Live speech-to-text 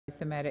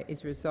the matter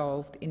is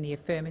resolved in the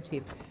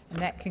affirmative. And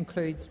that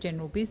concludes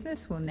general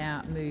business. We'll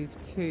now move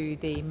to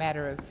the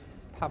matter of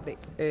public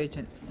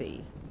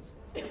urgency.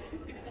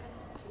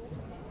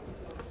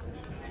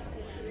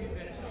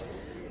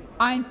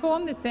 I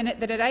inform the Senate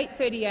that at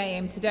 8:30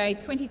 a.m. today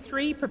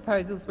 23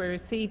 proposals were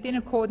received in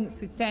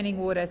accordance with Standing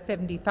Order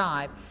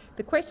 75.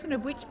 The question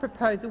of which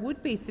proposal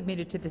would be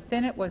submitted to the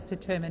Senate was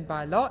determined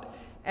by lot.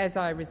 As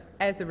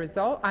a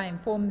result, I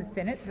inform the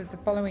Senate that the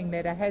following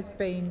letter has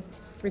been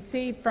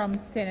received from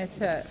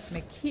Senator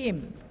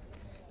McKim.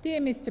 Dear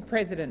Mr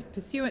President,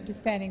 pursuant to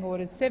Standing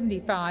Order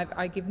 75,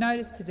 I give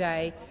notice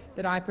today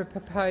that I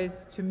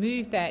propose to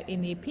move that,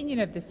 in the opinion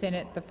of the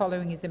Senate, the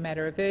following is a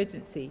matter of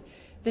urgency.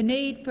 The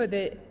need for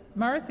the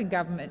Morrison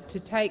Government to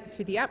take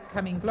to the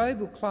upcoming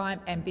Global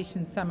Climate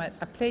Ambition Summit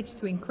a pledge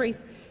to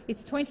increase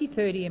its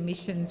 2030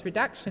 emissions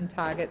reduction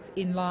targets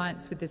in line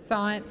with the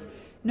science,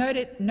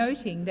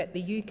 noting that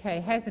the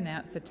UK has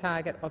announced a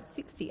target of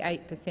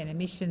 68%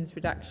 emissions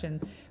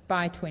reduction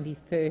by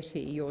 2030.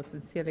 Yours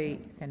sincerely,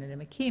 Senator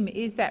McKim.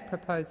 Is that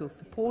proposal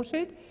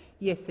supported?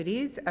 Yes, it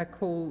is.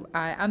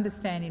 I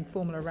understand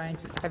informal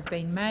arrangements have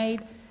been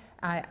made.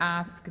 I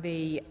ask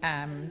the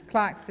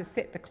clerks to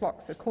set the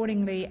clocks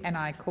accordingly, and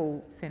I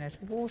call Senator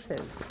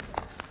Waters.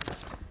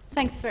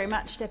 Thanks very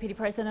much, Deputy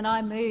President.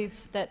 I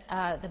move that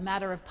the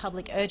matter of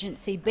public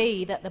urgency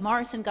be that the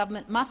Morrison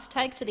Government must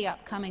take to the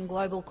upcoming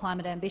Global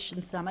Climate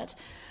Ambition Summit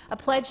a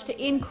pledge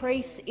to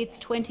increase its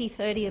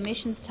 2030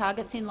 emissions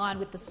targets in line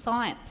with the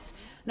science,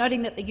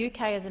 noting that the UK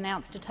has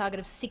announced a target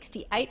of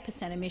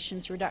 68%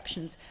 emissions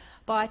reductions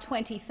by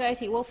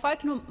 2030. Well,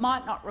 folk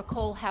might not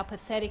recall how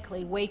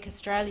pathetically weak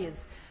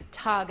Australia's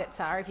targets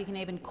are, if you can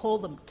even call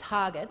them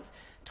targets.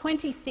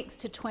 26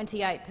 to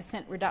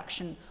 28%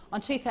 reduction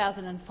on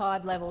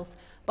 2005 levels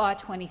by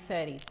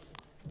 2030.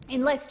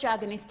 In less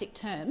jargonistic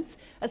terms,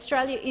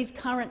 Australia is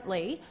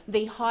currently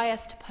the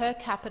highest per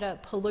capita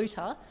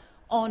polluter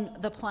on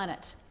the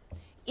planet.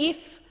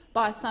 If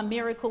by some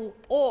miracle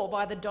or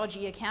by the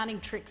dodgy accounting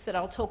tricks that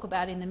I'll talk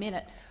about in a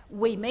minute,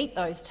 we meet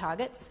those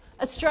targets,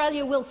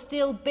 Australia will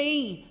still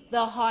be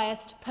the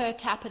highest per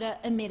capita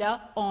emitter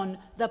on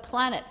the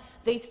planet.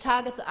 These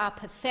targets are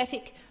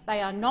pathetic,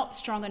 they are not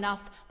strong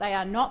enough, they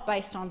are not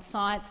based on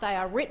science, they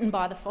are written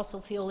by the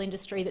fossil fuel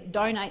industry that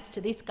donates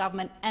to this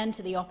government and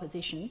to the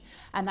opposition,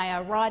 and they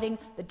are writing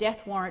the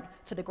death warrant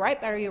for the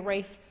Great Barrier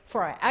Reef,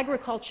 for our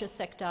agriculture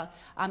sector,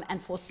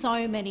 and for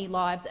so many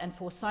lives and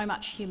for so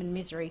much human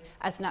misery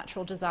as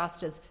natural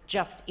disasters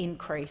just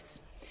increase.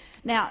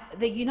 Now,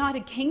 the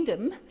United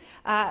Kingdom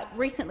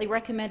recently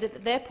recommended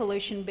that their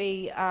pollution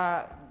be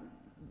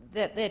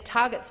that their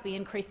targets be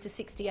increased to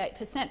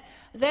 68%.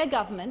 Their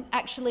government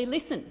actually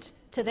listened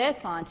to their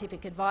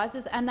scientific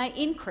advisers and they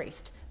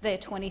increased their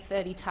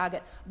 2030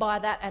 target by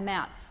that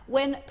amount.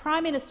 When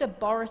Prime Minister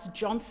Boris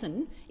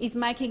Johnson is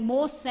making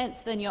more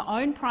sense than your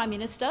own Prime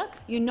Minister,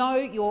 you know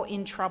you're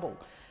in trouble.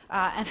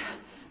 And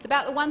it's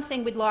about the one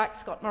thing we'd like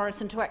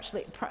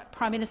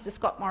Prime Minister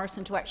Scott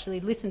Morrison to actually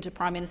listen to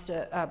Prime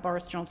Minister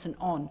Boris Johnson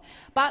on.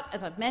 But,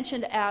 as I've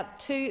mentioned, our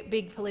two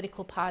big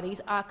political parties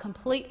are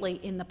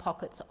completely in the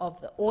pockets of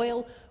the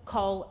oil,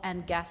 coal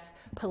and gas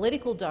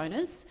political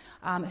donors,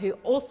 who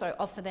also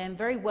offer them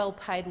very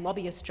well-paid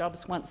lobbyist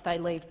jobs once they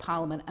leave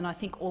Parliament, and I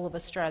think all of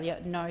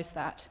Australia knows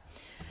that.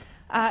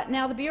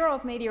 Now, the Bureau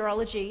of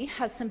Meteorology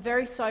has some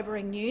very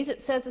sobering news. It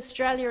says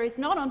Australia is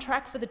not on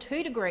track for the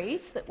 2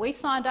 degrees that we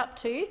signed up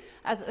to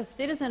as a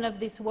citizen of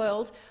this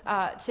world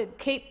to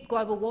keep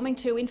global warming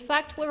to. In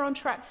fact, we're on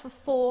track for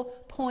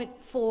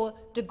 4.4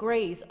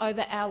 degrees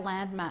over our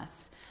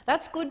landmass.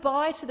 That's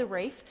goodbye to the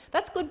reef.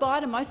 That's goodbye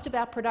to most of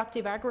our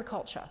productive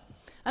agriculture.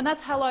 And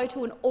that's hello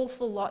to an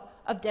awful lot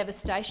of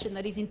devastation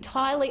that is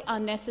entirely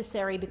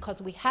unnecessary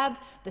because we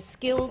have the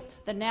skills,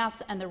 the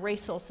nous and the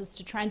resources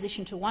to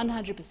transition to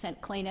 100%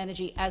 clean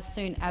energy as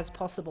soon as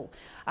possible.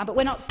 But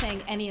we're not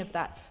seeing any of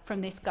that from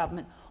this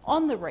government.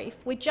 On the reef,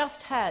 we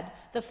just had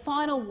the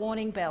final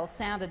warning bell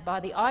sounded by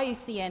the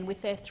IUCN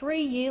with their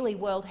 3-yearly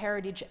World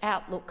Heritage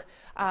Outlook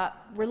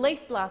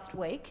released last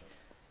week,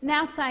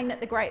 now saying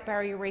that the Great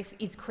Barrier Reef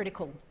is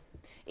critical.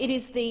 It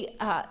is the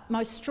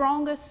most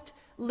strongest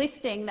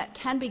listing that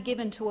can be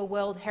given to a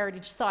World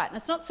Heritage Site. And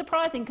it's not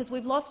surprising because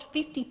we've lost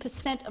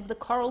 50% of the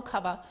coral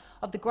cover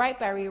of the Great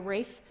Barrier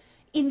Reef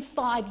in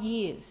 5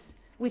 years,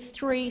 with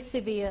 3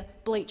 severe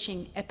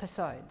bleaching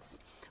episodes.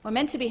 We're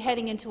meant to be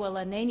heading into a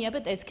La Niña,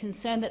 but there's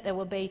concern that there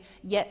will be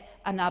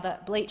yet another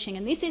bleaching.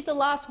 And this is the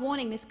last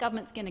warning this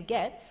government's going to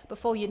get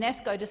before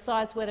UNESCO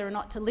decides whether or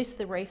not to list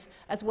the reef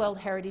as World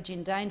Heritage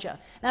in danger.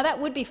 Now,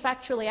 that would be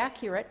factually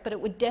accurate, but it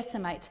would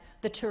decimate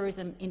the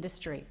tourism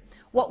industry.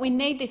 What we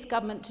need this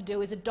government to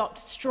do is adopt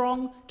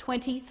strong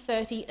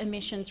 2030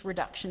 emissions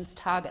reductions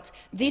targets.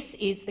 This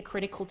is the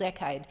critical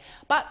decade.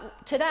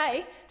 But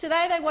today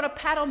they want a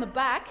pat on the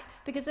back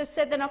because they've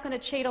said they're not going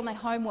to cheat on their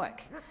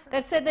homework.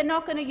 They've said they're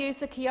not going to use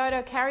the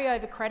Kyoto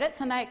carryover credits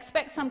and they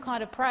expect some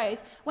kind of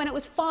praise when it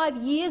was 5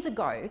 25 years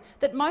ago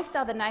that most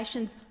other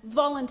nations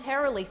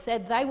voluntarily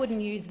said they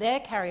wouldn't use their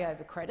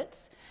carryover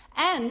credits,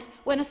 and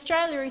when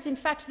Australia is in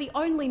fact the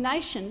only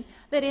nation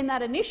that in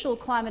that initial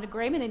climate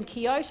agreement in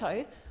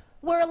Kyoto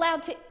were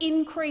allowed to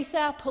increase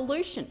our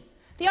pollution.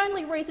 The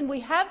only reason we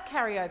have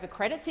carryover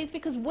credits is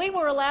because we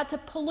were allowed to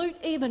pollute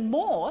even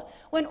more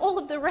when all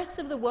of the rest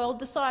of the world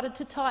decided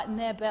to tighten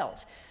their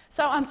belt.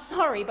 So I'm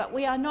sorry, but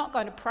we are not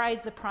going to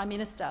praise the Prime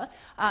Minister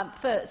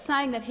for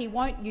saying that he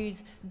won't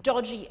use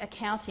dodgy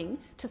accounting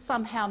to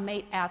somehow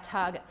meet our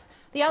targets.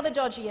 The other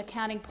dodgy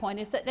accounting point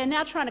is that they're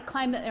now trying to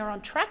claim that they're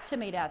on track to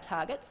meet our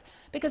targets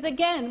because,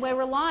 again, we're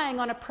relying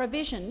on a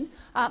provision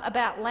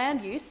about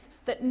land use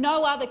that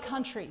no other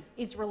country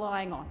is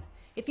relying on.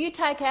 If you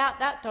take out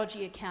that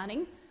dodgy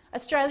accounting,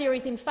 Australia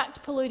is in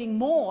fact polluting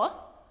more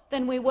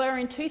than we were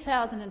in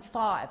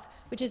 2005,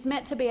 which is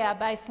meant to be our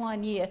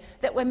baseline year,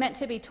 that we're meant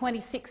to be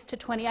 26 to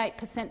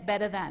 28%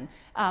 better than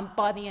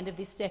by the end of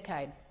this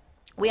decade.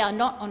 We are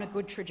not on a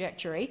good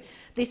trajectory.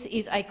 This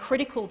is a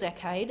critical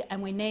decade,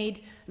 and we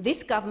need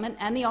this government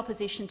and the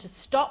opposition to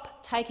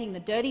stop taking the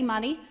dirty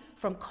money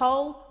from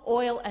coal,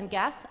 oil and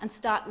gas and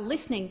start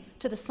listening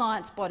to the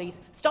science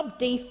bodies. Stop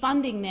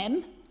defunding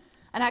them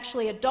and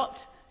actually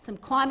adopt some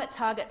climate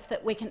targets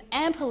that we can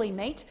amply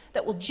meet,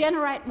 that will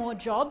generate more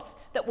jobs,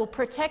 that will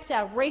protect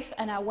our reef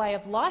and our way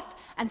of life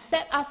and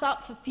set us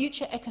up for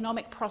future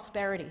economic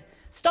prosperity.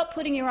 Stop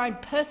putting your own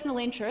personal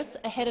interests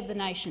ahead of the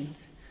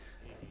nation's.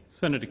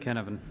 Senator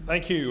Canavan.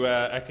 Thank you,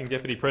 Acting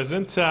Deputy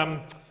President.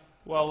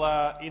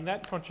 In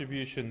that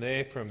contribution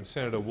there from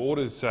Senator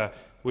Waters,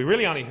 we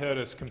really only heard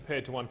us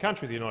compared to one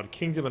country, the United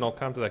Kingdom, and I'll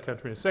come to that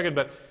country in a second,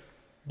 but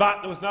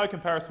there was no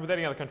comparison with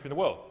any other country in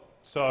the world.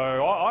 So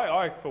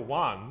I for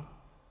one,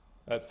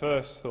 at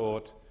first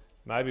thought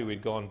maybe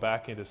we'd gone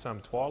back into some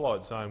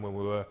twilight zone when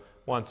we were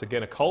once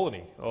again a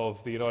colony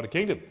of the United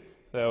Kingdom.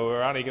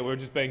 We're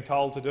just being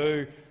told to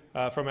do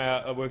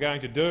we're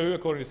going to do,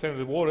 according to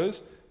Senator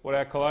Waters, what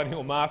our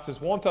colonial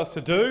masters want us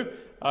to do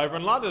over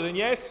in London. And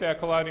yes, our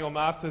colonial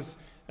masters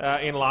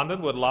in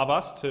London would love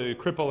us to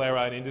cripple their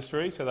own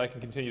industry so they can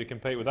continue to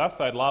compete with us.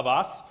 They'd love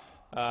us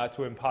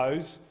to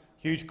impose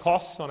huge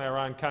costs on our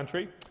own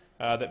country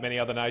that many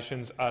other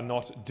nations are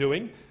not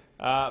doing.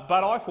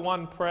 But I, for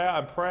one,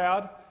 am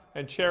proud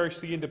and cherish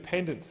the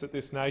independence that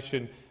this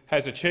nation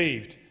has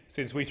achieved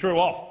since we threw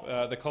off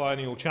the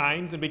colonial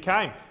chains and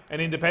became an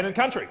independent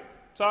country.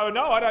 So,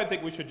 no, I don't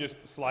think we should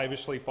just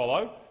slavishly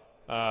follow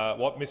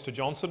what Mr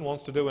Johnson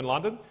wants to do in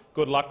London.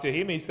 Good luck to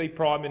him. He's the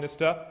Prime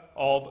Minister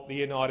of the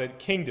United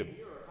Kingdom.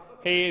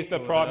 He is the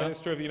Prime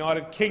Minister of the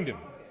United Kingdom,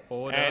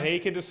 and he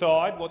can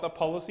decide what the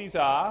policies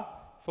are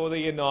for the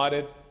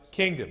United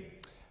Kingdom.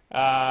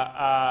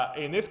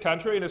 In this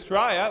country, in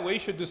Australia, we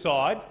should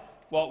decide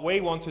what we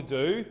want to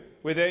do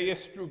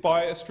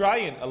by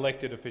Australian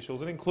elected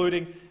officials, and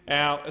including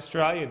our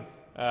Australian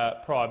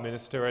Prime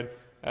Minister. And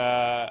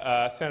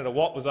Senator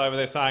Watt was over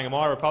there saying, am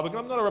I a Republican?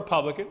 I'm not a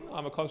Republican.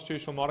 I'm a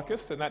constitutional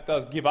monarchist, and that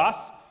does give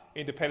us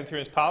independence here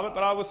in this parliament.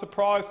 But I was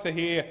surprised to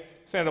hear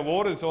Senator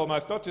Waters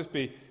almost not just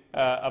be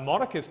a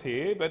monarchist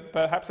here, but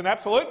perhaps an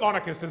absolute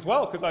monarchist as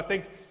well, because I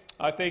think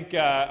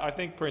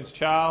Prince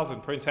Charles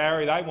and Prince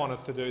Harry, they want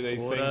us to do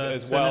these things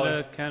as well.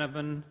 Senator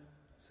Canavan.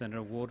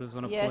 Senator Waters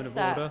on a point of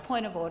order. Yes,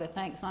 point of order,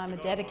 thanks. I'm a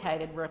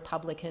dedicated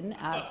Republican,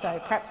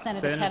 so perhaps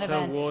Senator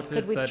Canavan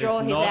could withdraw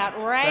his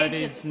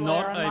outrageous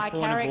slur on my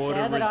character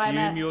that I'm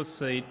a—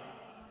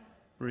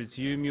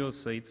 Resume your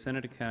seat.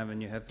 Senator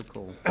Canavan, you have the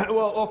call.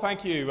 Well,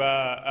 thank you,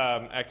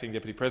 Acting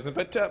Deputy President.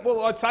 But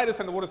I'd say to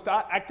Senator Waters,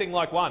 start acting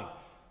like one.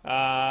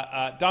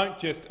 Don't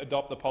just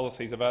adopt the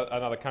policies of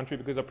another country,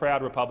 because a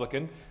proud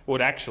Republican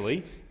would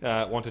actually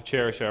want to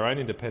cherish our own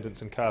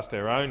independence and cast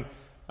our own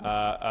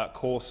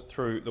course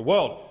through the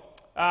world.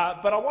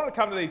 But I want to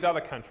come to these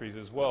other countries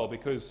as well,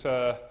 because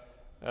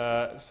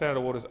Senator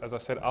Waters, as I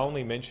said,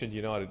 only mentioned the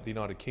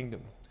United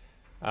Kingdom.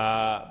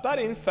 But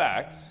in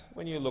fact,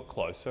 when you look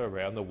closer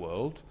around the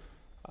world,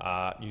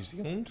 New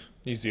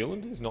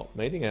Zealand is not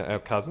meeting. Our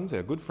cousins,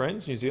 our good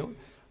friends, New Zealand,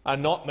 are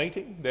not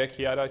meeting their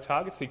Kyoto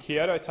targets. The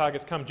Kyoto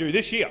targets come due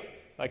this year.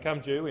 They come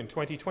due in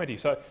 2020.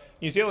 So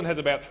New Zealand has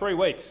about 3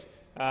 weeks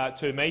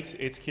to meet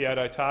its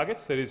Kyoto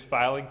targets that is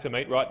failing to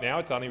meet right now.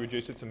 It's only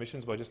reduced its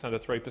emissions by just under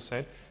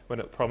 3% when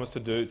it promised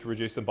to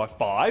reduce them by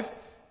 5%.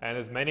 And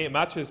as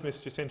much as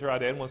Ms Jacinta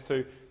Ardern wants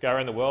to go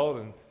around the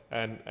world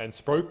and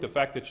spruik the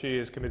fact that she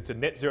is committed to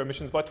net zero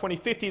emissions by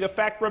 2050, the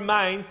fact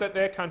remains that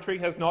their country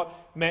has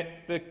not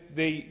met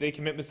the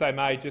commitments they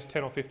made just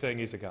 10 or 15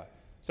 years ago.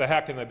 So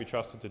how can they be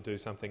trusted to do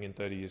something in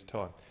 30 years'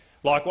 time?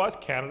 Likewise,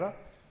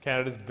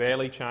 Canada's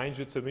barely changed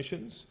its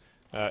emissions.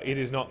 It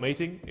is not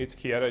meeting its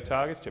Kyoto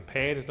targets.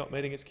 Japan is not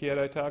meeting its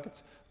Kyoto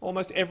targets.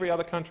 Almost every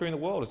other country in the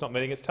world is not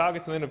meeting its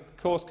targets. And then, of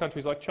course,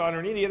 countries like China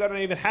and India, they don't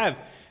even have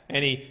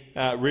any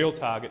real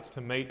targets to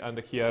meet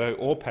under Kyoto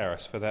or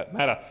Paris, for that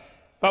matter.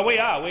 But we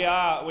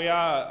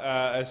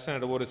are, as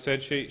Senator Waters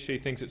said, she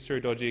thinks it's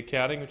through dodgy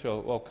accounting, which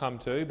I'll come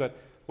to, but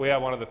we are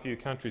one of the few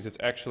countries that's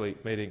actually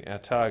meeting our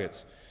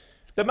targets.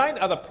 The main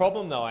other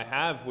problem, though, I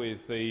have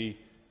with the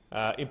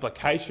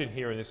implication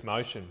here in this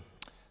motion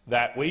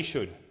that we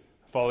should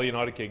follow the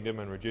United Kingdom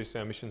and reduce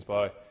our emissions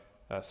by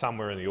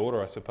somewhere in the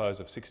order, I suppose,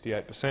 of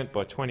 68%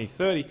 by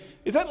 2030,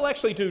 is that will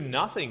actually do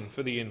nothing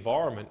for the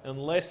environment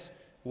unless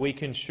we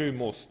consume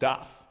more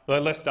stuff.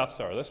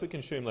 Unless we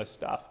consume less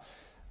stuff.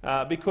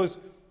 Because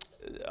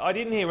I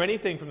didn't hear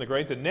anything from the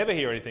Greens, and never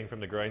hear anything from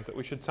the Greens, that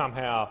we should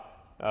somehow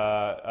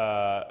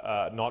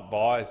not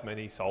buy as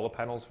many solar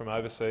panels from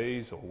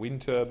overseas, or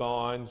wind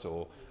turbines,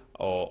 or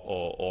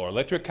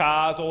electric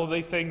cars. All of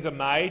these things are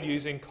made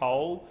using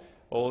coal.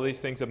 All of these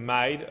things are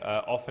made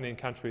often in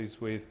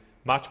countries with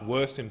much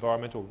worse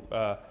environmental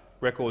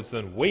records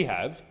than we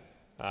have.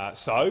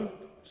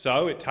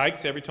 So it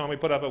takes, every time we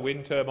put up a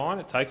wind turbine,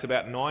 it takes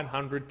about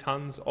 900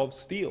 tonnes of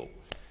steel.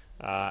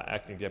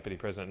 Acting Deputy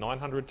President,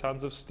 900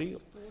 tonnes of steel.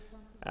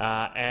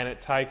 And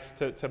it takes,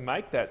 to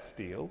make that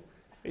steel,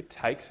 it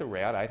takes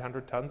around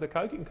 800 tonnes of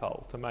coking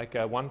coal to make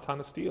 1 tonne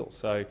of steel.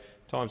 So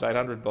times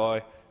 800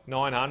 by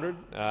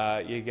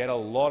 900, you get a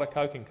lot of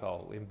coking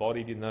coal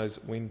embodied in those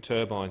wind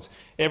turbines.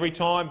 Every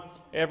time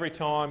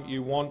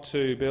you want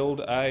to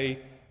build a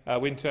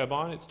wind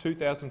turbine, it's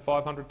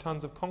 2,500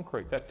 tonnes of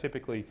concrete. That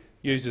typically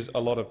uses a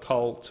lot of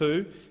coal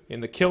too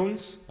in the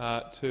kilns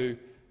to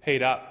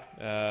heat up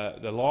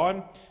the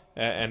line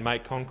and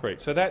make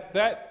concrete. So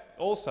that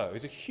also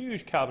is a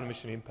huge carbon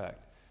emission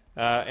impact.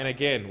 And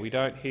again, we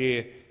don't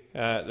hear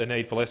the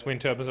need for less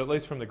wind turbines, at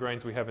least from the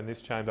Greens we have in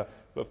this chamber.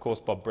 Of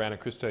course, Bob Brown and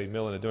Christine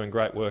Millen are doing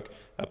great work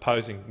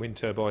opposing wind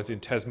turbines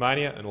in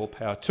Tasmania, and all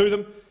power to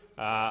them.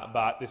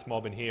 But this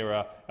mob in here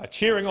are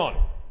cheering on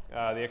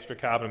the extra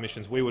carbon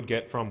emissions we would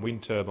get from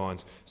wind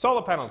turbines.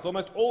 Solar panels.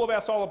 Almost all of our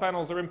solar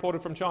panels are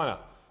imported from China.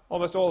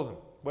 Almost all of them.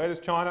 Where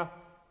does China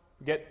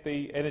get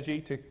the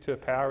energy to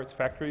power its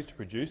factories to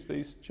produce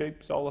these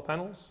cheap solar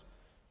panels?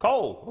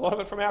 Coal. A lot of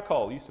it from our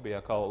coal. It used to be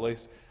our coal, at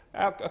least.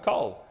 Our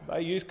coal.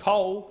 They use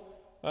coal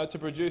to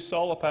produce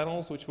solar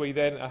panels, which we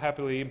then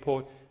happily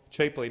import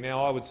cheaply.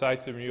 Now, I would say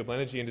to the renewable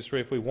energy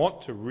industry, if we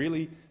want to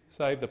really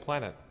save the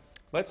planet,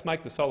 let's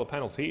make the solar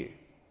panels here.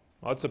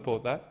 I'd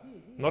support that.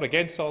 I'm not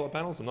against solar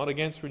panels, I'm not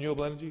against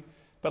renewable energy,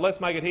 but let's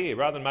make it here.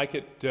 Rather than make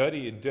it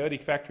dirty in dirty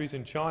factories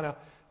in China,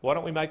 why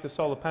don't we make the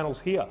solar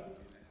panels here?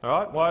 All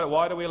right?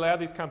 Why do we allow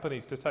these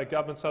companies to take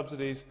government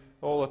subsidies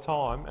all the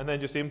time and then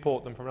just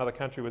import them from another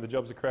country where the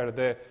jobs are created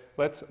there?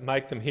 Let's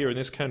make them here in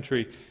this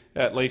country,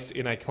 at least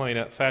in a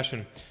cleaner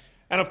fashion.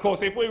 And of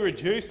course, if we were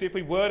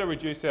to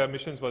reduce our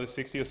emissions by the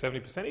 60 or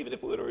 70%, even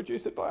if we were to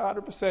reduce it by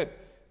 100%,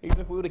 even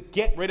if we were to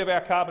get rid of our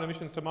carbon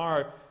emissions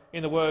tomorrow,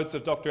 in the words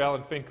of Dr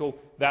Alan Finkel,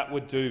 that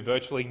would do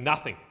virtually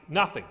nothing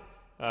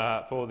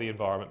for the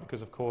environment,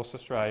 because of course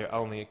Australia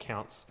only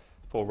accounts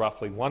for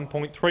roughly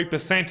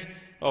 1.3%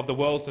 of the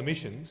world's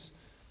emissions.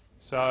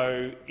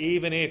 So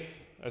even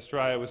if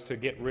Australia was to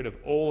get rid of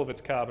all of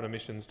its carbon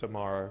emissions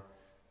tomorrow,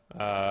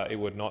 it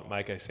would not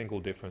make a single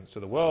difference to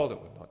the world.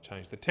 It would not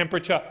change the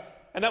temperature.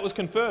 And that was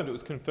confirmed. It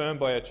was confirmed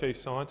by our chief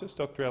scientist,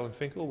 Dr Alan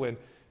Finkel, when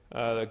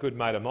a good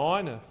mate of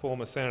mine,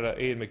 former Senator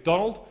Ian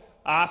McDonald,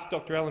 asked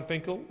Dr Alan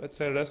Finkel at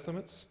Senate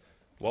estimates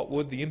what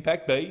would the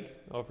impact be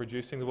of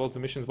reducing the world's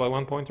emissions by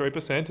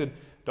 1.3%, and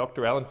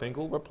Dr Alan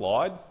Finkel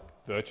replied,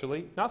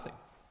 virtually nothing.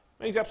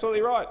 And he's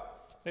absolutely right.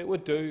 It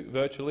would do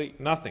virtually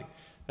nothing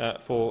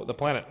for the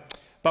planet.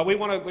 But we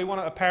want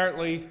to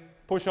apparently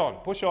push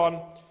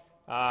on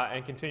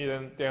and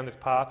continue down this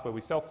path where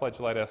we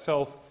self-flagellate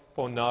ourselves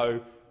for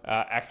no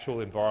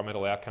actual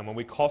environmental outcome, when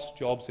we cost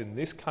jobs in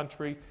this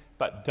country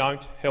but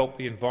don't help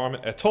the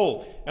environment at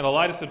all. And the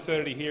latest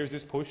absurdity here is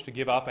this push to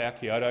give up our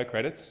Kyoto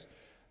credits,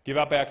 give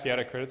up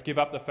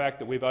the fact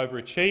that we've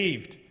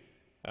overachieved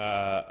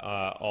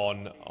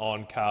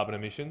on carbon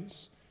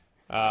emissions.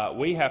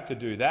 We have to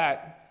do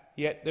that,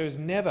 yet there's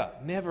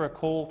never a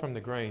call from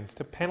the Greens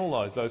to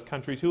penalise those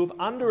countries who have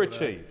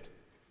underachieved.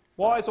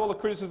 Why is all the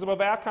criticism of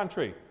our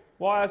country?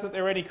 Why isn't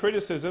there any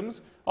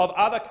criticisms of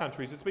other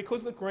countries? It's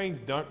because the Greens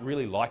don't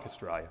really like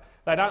Australia.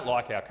 They don't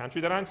like our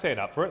country. They don't stand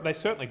up for it. They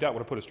certainly don't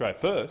want to put Australia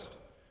first.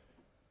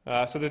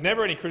 So there's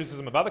never any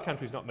criticism of other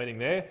countries not meeting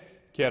their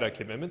Kyoto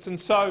commitments. And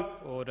so—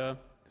 Order.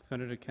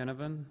 Senator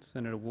Canavan.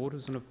 Senator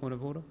Waters on a point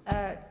of order.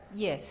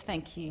 Yes,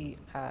 thank you,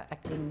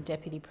 Acting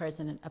Deputy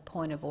President. A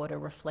point of order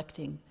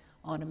reflecting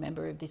on a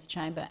member of this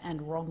chamber,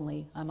 and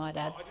wrongly, I might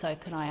add. So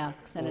can I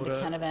ask Senator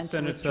Canavan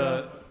to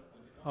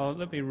withdraw?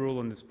 Let me rule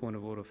on this point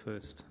of order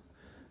first.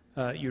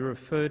 He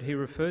referred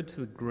to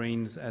the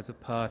Greens as a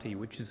party,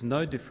 which is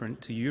no different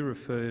to you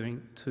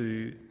referring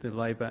to the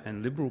Labor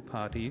and Liberal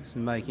parties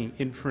and making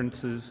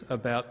inferences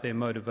about their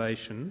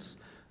motivations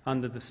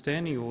under the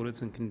standing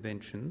orders and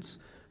conventions.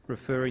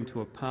 Referring to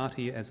a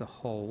party as a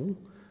whole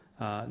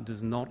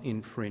does not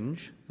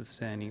infringe the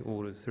standing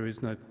orders. There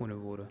is no point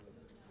of order.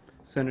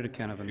 Senator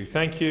Canavan.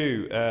 Thank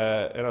you,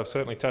 and I've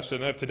certainly touched a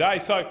nerve today.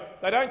 So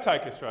they don't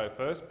take Australia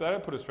first, they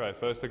don't put Australia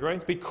first, the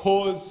Greens,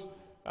 because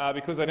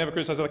they never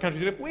criticise other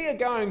countries. And if we are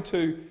going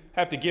to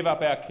have to give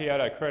up our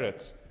Kyoto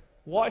credits,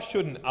 why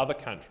shouldn't other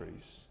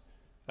countries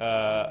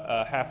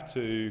have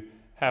to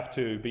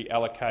be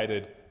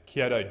allocated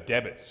Kyoto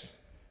debits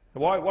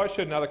Why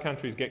shouldn't other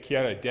countries get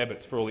Kyoto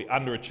debits for all the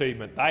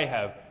underachievement they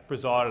have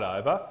presided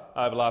over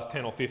the last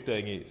 10 or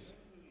 15 years?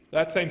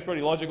 That seems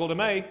pretty logical to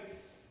me.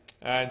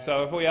 And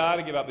so if we are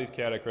to give up these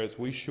Kyoto credits,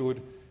 we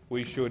should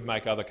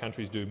make other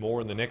countries do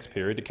more in the next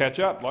period to catch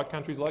up, like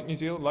countries like New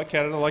Zealand, like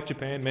Canada, like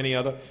Japan, many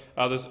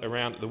others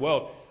around the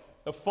world.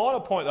 The final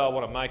point that I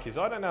want to make is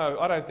I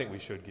don't think we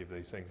should give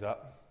these things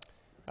up,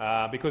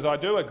 because I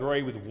do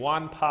agree with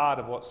one part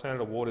of what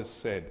Senator Waters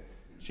said.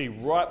 She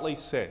rightly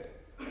said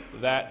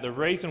that the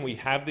reason we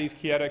have these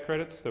Kyoto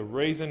credits, the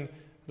reason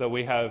that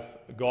we have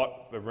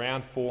got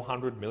around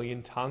 400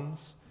 million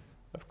tonnes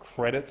of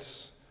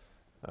credits,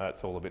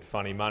 it's all a bit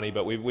funny money,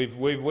 but we've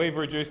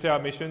reduced our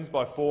emissions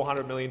by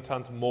 400 million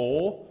tonnes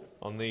more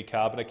on the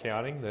carbon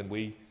accounting than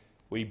we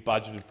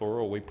budgeted for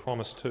or we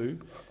promised to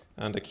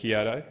under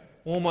Kyoto.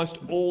 Almost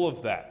all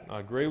of that, I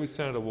agree with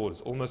Senator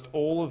Waters, almost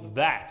all of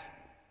that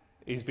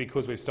is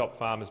because we've stopped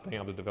farmers being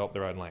able to develop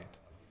their own land.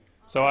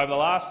 So over the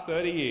last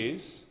 30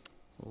 years—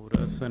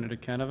 Order. Senator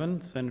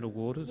Canavan. Senator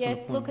Waters.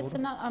 Yes, look,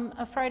 I'm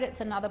afraid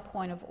it's another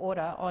point of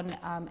order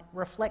on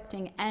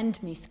reflecting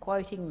and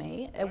misquoting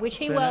me, which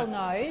he well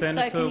knows.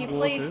 Senator so can you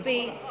please Waters,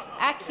 be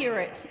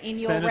accurate in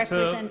your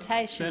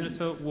representation?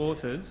 Senator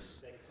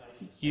Waters,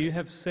 you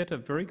have set a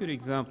very good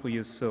example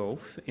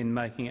yourself in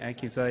making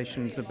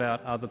accusations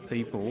about other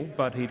people,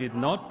 but he did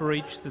not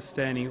breach the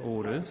standing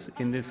orders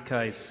in this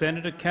case.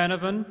 Senator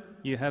Canavan,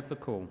 you have the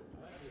call.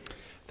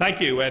 Thank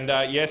you. And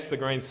yes, the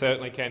Greens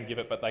certainly can give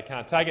it, but they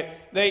can't take it.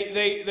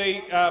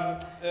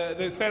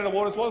 The Senator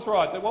Waters was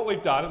right that what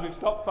we've done is we've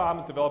stopped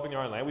farmers developing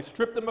their own land. We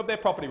stripped them of their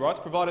property rights,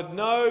 provided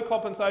no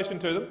compensation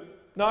to them,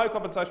 no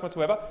compensation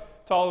whatsoever.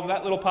 Told them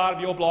that little part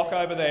of your block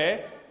over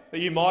there that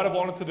you might have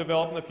wanted to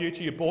develop in the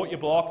future, you bought your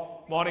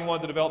block, might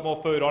want to develop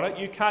more food on it.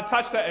 You can't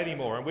touch that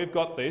anymore. And we've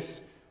got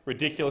this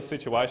ridiculous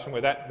situation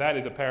where that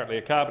is apparently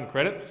a carbon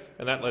credit,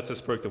 and that lets us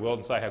spruik the world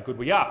and say how good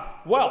we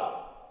are. Well,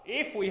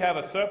 if we have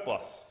a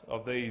surplus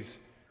of these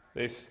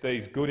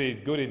good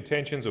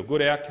intentions or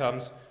good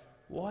outcomes,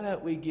 why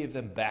don't we give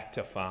them back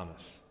to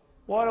farmers?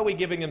 Why are we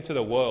giving them to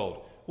the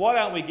world? Why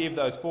don't we give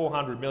those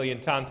 400 million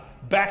tonnes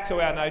back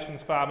to our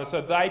nation's farmers so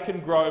they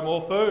can grow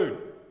more food?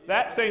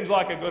 That seems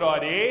like a good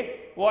idea.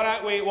 Why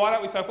don't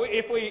we? So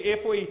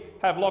if we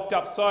have locked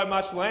up so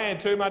much land,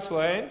 too much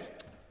land.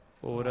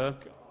 Order.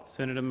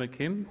 Senator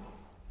McKim.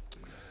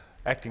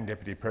 Acting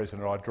Deputy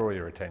President, I draw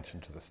your attention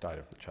to the state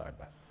of the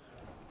chamber.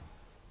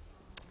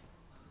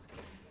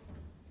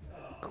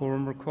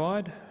 Quorum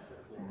required.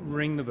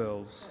 Ring the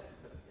bells.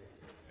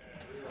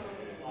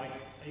 Are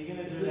you going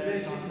to do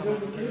that on someone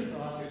who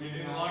criticises? You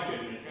didn't like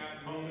it. You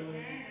can't comment.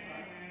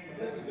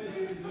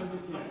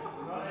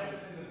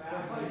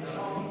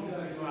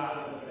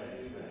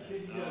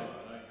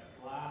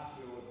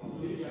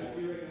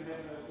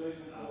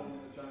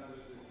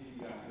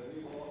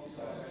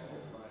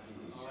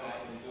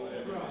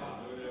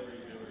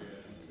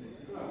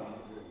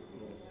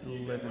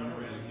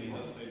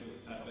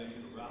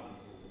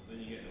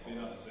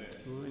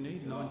 We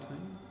need 19.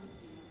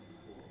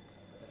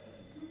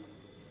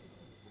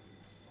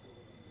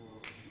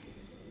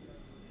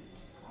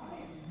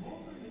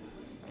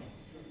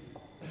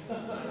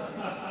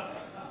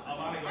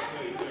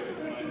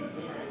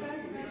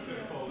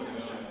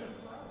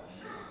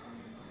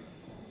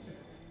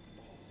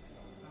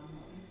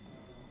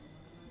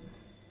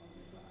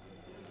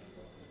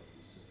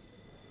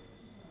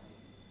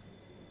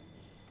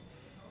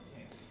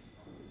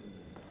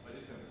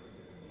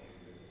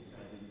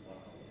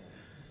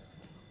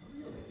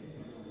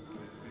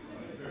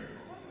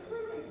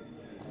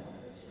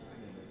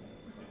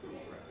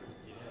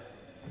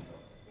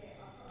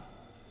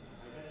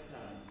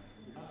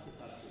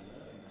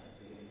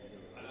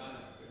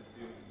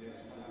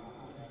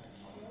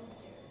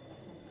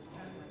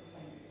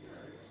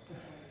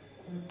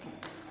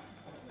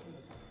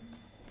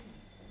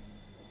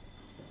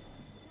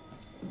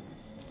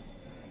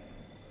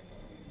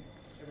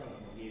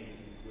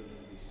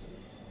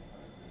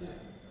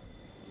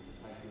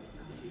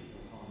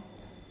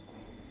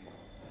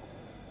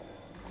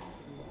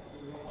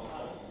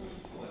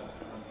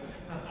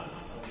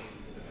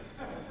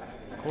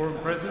 Quorum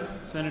present.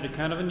 Senator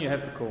Canavan, you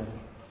have the call.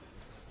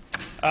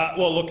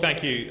 Well, look,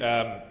 thank you,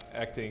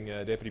 Acting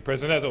Deputy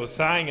President. As I was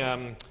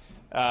saying,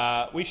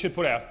 we should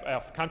put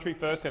our country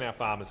first and our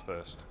farmers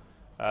first.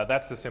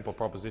 That's the simple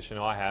proposition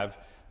I have,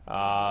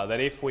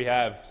 that if we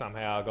have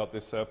somehow got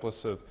this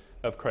surplus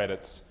of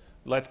credits,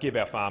 let's give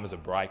our farmers a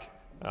break.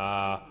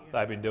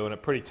 They've been doing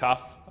it pretty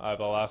tough over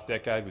the last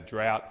decade with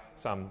drought,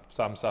 some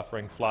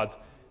suffering floods.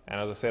 And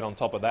as I said, on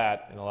top of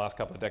that, in the last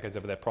couple of decades,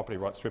 they've had their property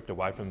rights stripped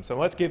away from them. So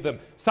let's give them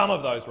some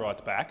of those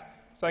rights back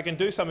so they can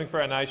do something for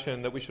our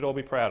nation that we should all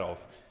be proud of.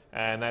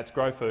 And that's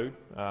grow food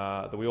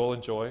that we all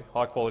enjoy,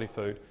 high-quality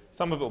food.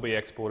 Some of it will be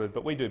exported,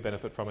 but we do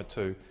benefit from it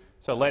too.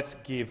 So let's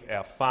give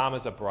our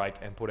farmers a break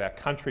and put our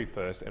country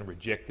first and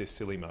reject this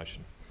silly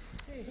motion.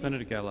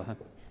 Senator Gallagher.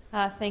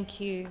 Thank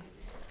you,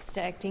 Mr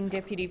Acting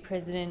Deputy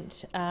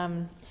President.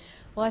 Well,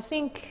 I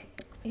think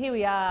here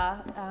we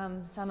are,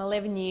 some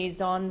 11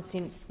 years on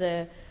since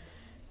the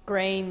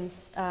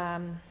Greens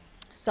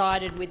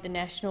sided with the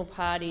National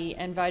Party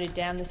and voted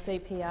down the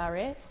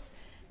CPRS,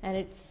 and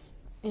it's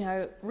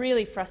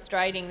really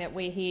frustrating that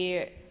we're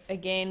here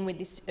again with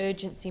this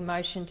urgency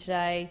motion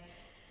today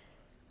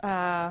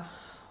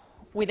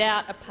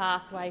without a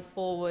pathway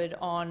forward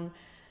on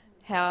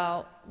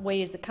how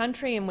we as a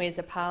country and we as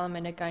a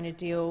parliament are going to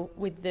deal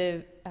with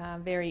the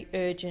very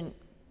urgent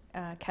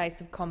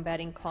case of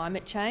combating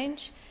climate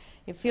change.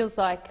 It feels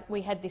like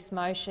we had this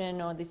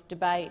motion or this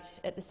debate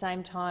at the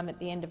same time at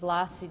the end of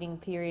last sitting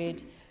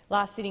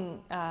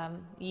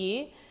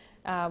year,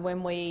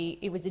 when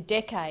it was a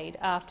decade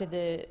after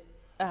the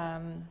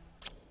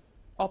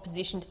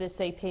opposition to the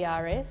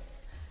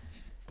CPRS,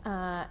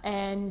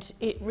 and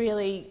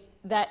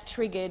that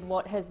triggered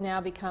what has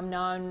now become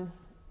known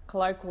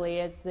colloquially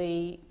as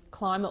the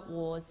climate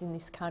wars in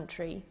this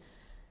country.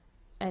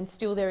 And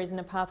still there isn't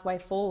a pathway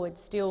forward.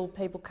 Still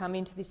people come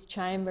into this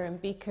chamber and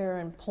bicker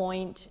and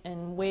point,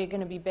 and we're going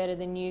to be better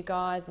than you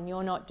guys and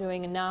you're not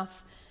doing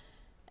enough.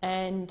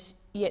 And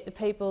yet the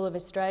people of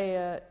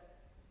Australia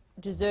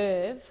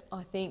deserve,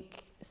 I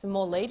think, some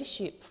more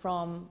leadership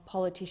from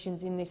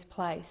politicians in this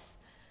place.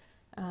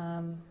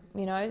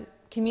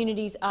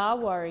 Communities are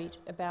worried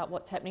about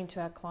what's happening to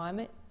our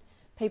climate.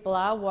 People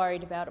are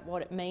worried about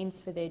what it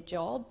means for their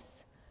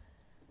jobs.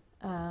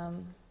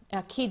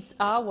 Our kids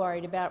are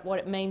worried about what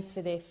it means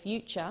for their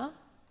future.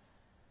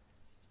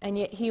 And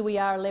yet here we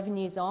are 11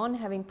 years on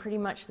having pretty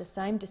much the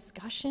same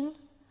discussion.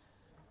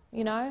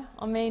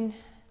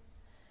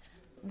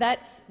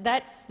 That's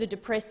the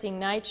depressing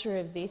nature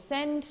of this.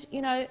 And,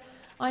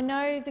 I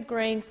know the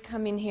Greens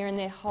come in here and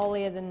they're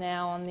holier than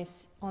thou on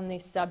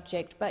this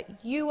subject,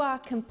 but you are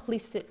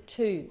complicit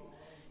too.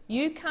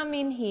 You come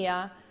in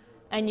here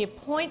and you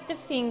point the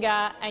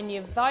finger and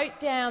you vote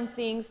down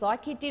things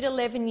like you did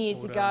 11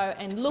 years ago,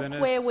 and look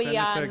where we are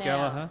now. Senator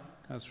Gallagher,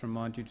 I must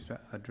remind you to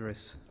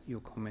address your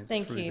comments through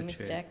the chair. Thank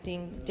you, Mr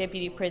Acting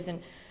Deputy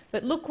President.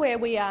 But look where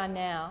we are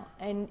now,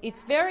 and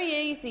it's very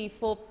easy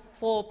for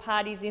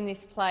parties in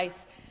this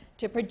place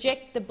to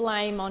project the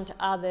blame onto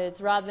others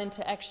rather than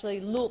to actually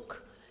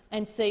look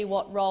and see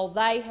what role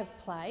they have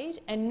played,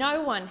 and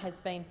no one has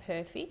been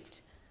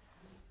perfect.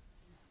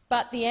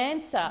 But the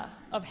answer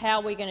of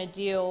how we're going to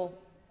deal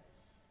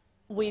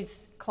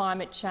with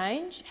climate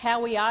change,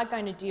 how we are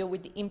going to deal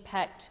with the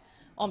impact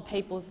on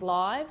people's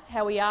lives,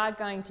 how we are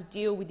going to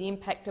deal with the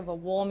impact of a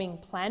warming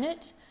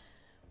planet,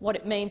 what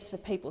it means for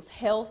people's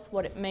health,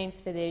 what it means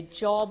for their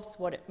jobs,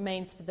 what it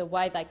means for the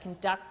way they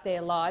conduct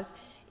their lives,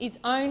 is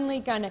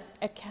only going to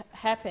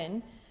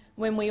happen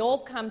when we all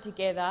come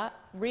together,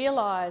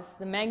 realise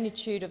the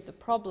magnitude of the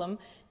problem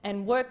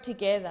and work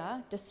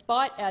together,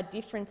 despite our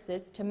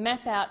differences, to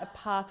map out a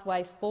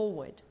pathway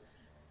forward.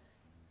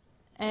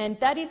 And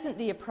that isn't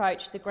the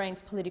approach the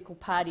Greens political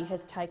party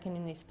has taken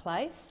in this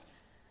place.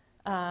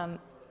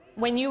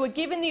 When you were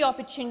given the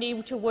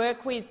opportunity to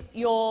work with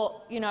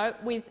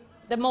with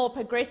the more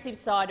progressive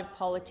side of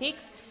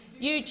politics,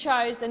 you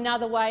chose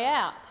another way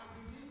out.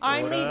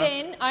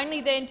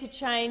 Only then to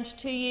change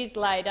 2 years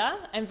later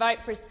and vote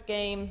for a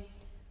scheme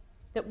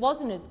that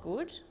wasn't as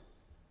good.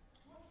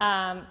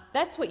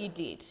 That's what you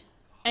did.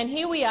 And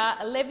here we are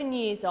 11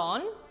 years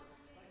on,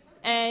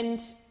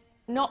 and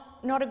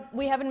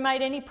we haven't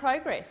made any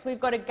progress. We've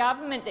got a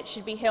government that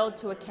should be held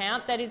to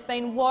account that has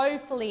been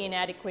woefully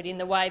inadequate in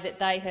the way that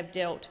they have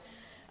dealt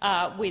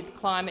with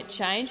climate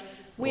change.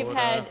 We've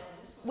had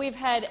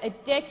a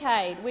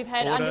decade. We've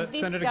had under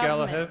this Senator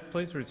government. Gallagher,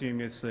 please resume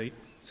your seat.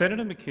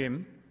 Senator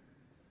McKim,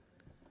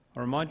 I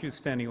remind you of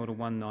Standing Order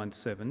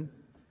 197.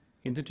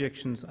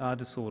 Interjections are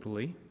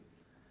disorderly.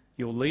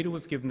 Your leader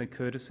was given the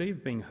courtesy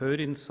of being heard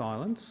in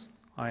silence.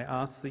 I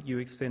ask that you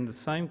extend the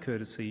same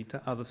courtesy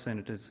to other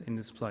senators in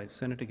this place.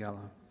 Senator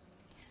Gallagher.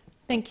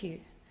 Thank you.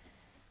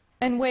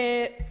 And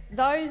where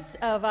those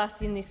of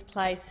us in this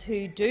place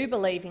who do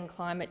believe in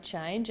climate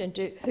change and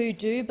who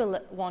do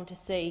want to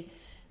see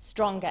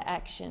stronger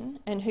action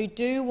and who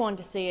do want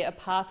to see a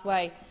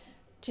pathway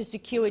to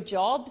secure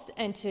jobs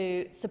and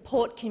to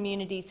support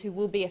communities who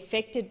will be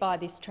affected by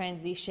this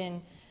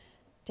transition,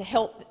 to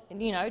help,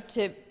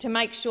 to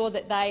make sure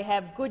that they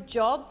have good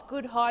jobs,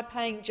 good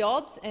high-paying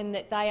jobs, and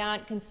that they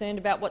aren't concerned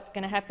about what's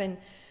going to happen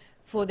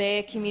for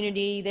their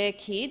community, their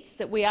kids,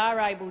 that we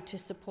are able to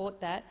support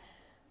that.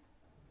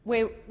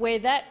 Where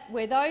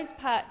those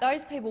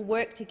people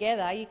work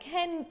together, you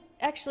can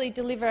actually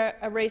deliver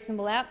a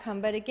reasonable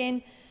outcome. But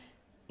again,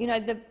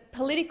 the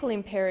political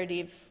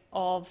imperative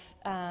of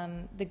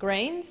the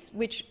Greens,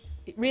 which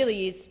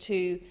really is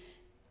to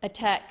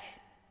attack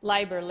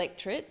Labor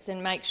electorates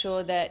and make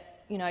sure that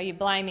you're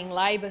blaming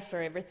Labor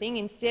for everything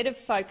instead of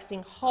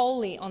focusing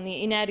wholly on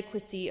the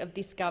inadequacy of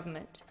this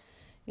government.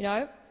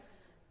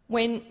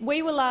 When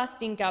we were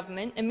last in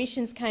government,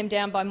 emissions came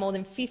down by more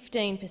than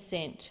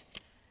 15%.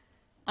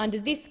 Under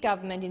this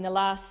government, in the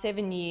last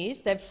 7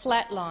 years, they've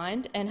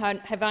flatlined and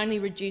have only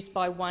reduced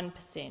by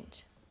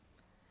 1%.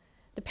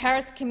 The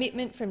Paris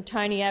commitment from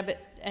Tony Abbott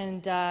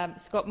and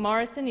Scott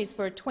Morrison is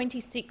for a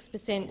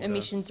 26%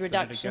 emissions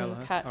reduction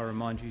cut. I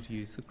remind you to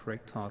use the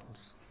correct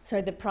titles.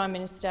 So the Prime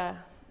Minister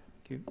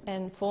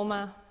and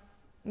former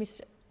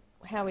Mr.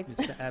 how is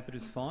Mr Abbott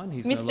is fine.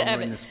 He's Mr. no longer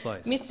Abbott, in this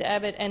place. Mr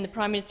Abbott and the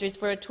Prime Minister is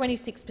for a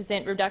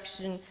 26%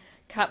 reduction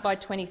cut by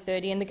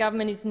 2030, and the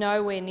government is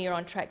nowhere near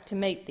on track to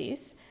meet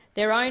this.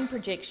 Their own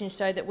projections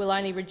show that we'll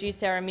only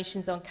reduce our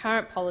emissions on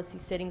current policy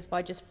settings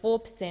by just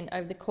 4%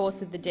 over the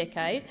course of the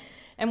decade,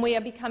 and we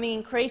are becoming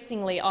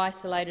increasingly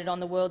isolated on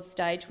the world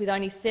stage, with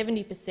only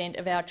 70%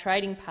 of our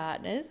trading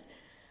partners,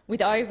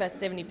 with over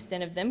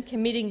 70% of them,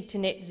 committing to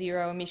net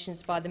zero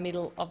emissions by the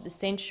middle of the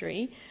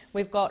century.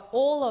 We've got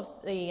all of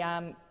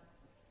the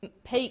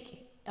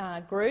peak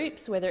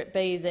groups, whether it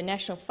be the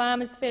National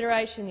Farmers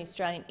Federation, the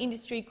Australian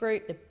Industry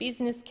Group, the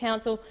Business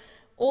Council,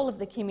 all of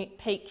the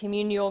peak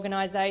community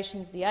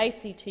organisations, the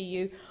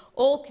ACTU,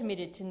 all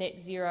committed to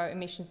net zero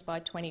emissions by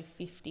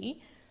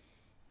 2050.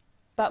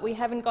 But we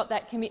haven't got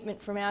that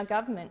commitment from our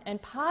government. And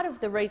part of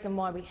the reason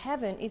why we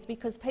haven't is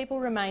because people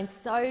remain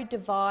so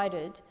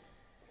divided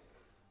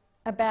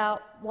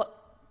about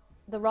what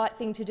the right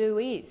thing to do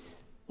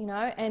is.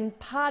 And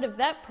part of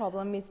that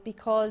problem is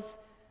because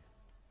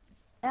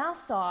our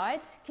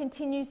side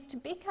continues to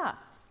bicker.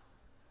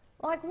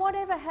 Like,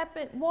 whatever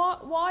happened,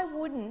 why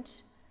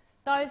wouldn't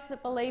those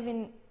that believe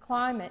in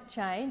climate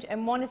change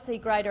and want to see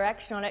greater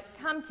action on it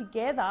come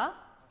together,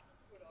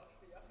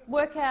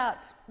 work out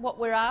what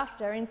we're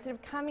after, instead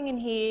of coming in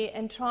here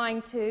and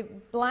trying to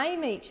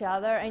blame each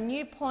other, and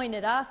you point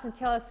at us and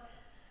tell us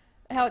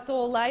how it's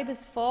all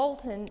Labor's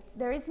fault, and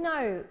there is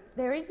no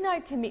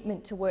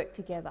commitment to work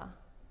together.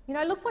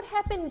 Look what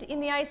happened in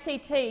the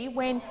ACT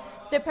when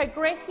the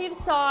progressive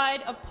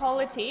side of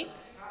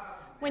politics,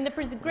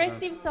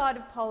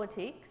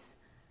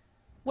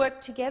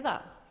 worked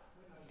together.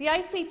 The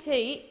ACT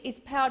is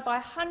powered by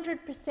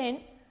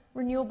 100%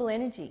 renewable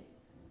energy.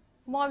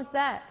 Why was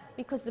that?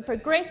 Because the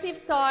progressive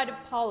side of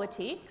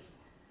politics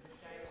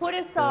put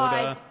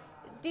aside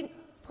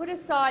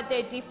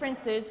their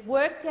differences,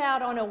 worked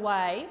out on a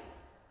way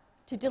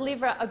to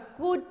deliver a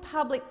good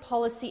public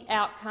policy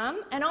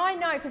outcome. And I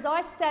know, because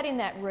I sat in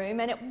that room,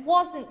 and it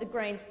wasn't the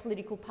Greens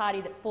political party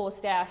that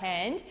forced our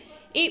hand.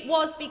 It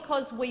was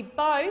because we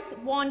both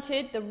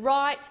wanted the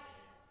right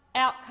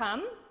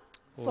outcome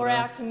for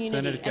our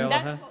community.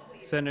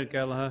 Senator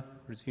Gallagher,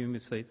 resume your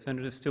seat.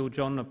 Senator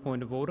Steele-John, a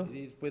point of order. It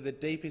is with the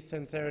deepest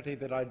sincerity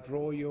that I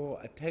draw your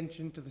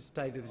attention to the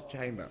state of the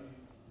chamber.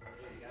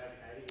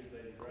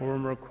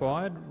 Quorum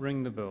required.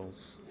 Ring the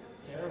bells.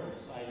 It's terrible to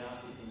say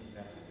nasty things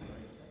about the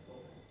Greens, that's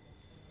all.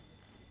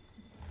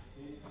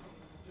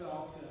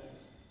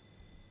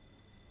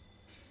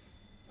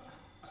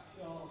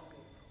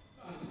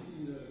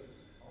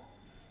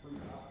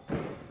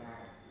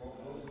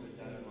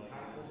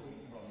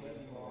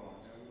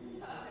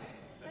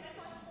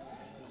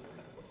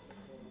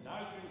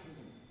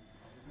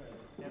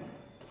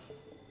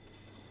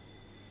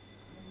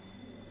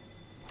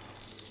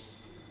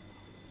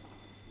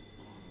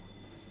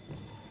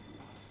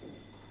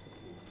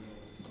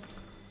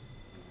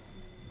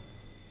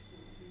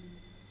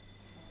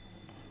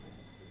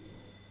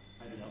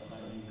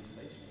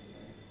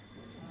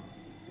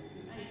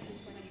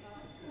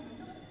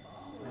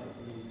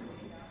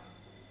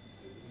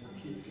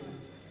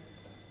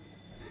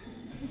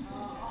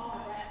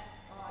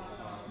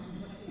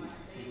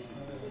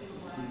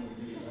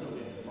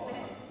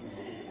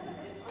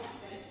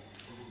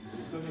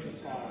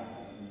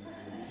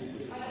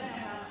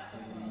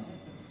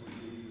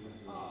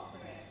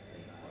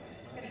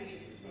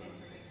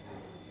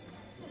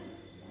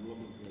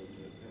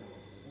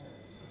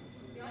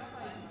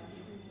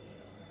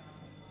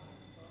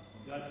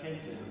 I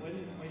tend to, when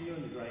you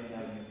and the Greens are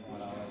having a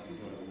fight, I always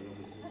enjoy it a little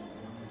bit.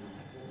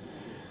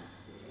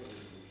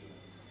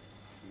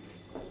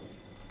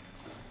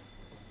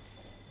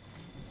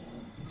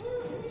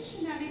 Whose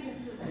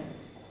shenanigans are these?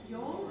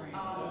 Yours?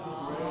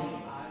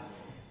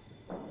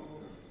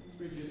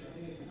 Bridget, I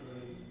think it's a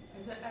green.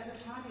 As a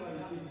party?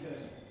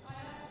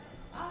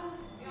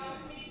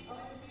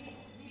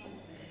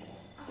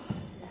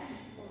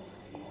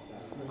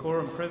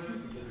 Quorum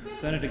present.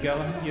 Senator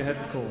Gallagher, you have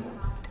the call.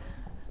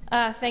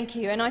 Thank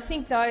you. And I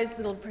think those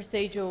little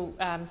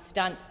procedural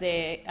stunts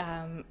there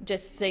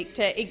just seek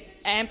to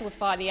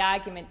amplify the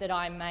argument that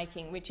I'm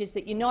making, which is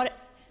that you're not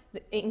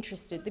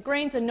interested. The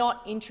Greens are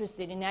not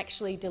interested in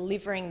actually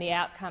delivering the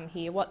outcome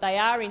here. What they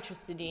are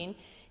interested in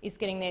is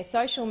getting their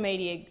social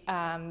media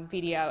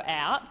video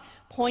out,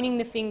 pointing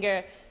the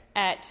finger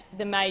at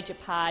the major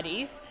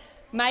parties,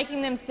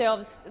 making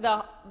themselves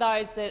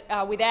those that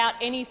are without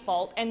any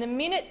fault. And the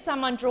minute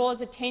someone draws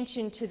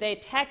attention to their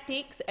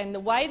tactics and the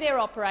way they're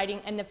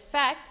operating and the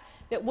fact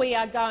that we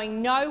are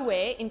going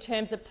nowhere in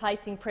terms of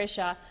placing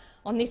pressure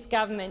on this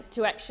government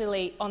to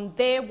actually, on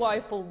their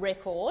woeful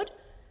record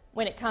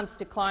when it comes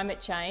to climate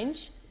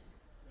change,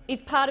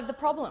 is part of the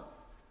problem.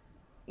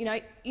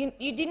 You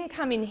didn't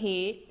come in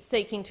here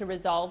seeking to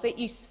resolve it.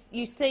 You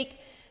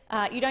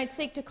don't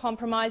seek to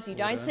compromise, you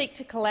don't seek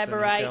to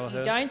collaborate,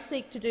 you don't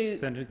seek to do—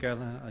 Senator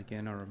Gallagher,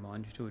 again I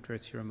remind you to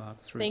address your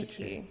remarks through the chair. Thank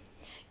you.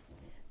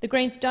 The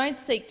Greens don't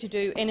seek to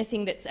do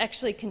anything that's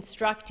actually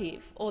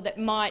constructive or that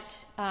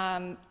might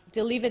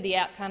deliver the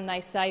outcome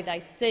they say they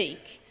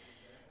seek.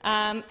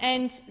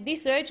 And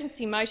this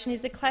urgency motion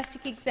is a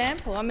classic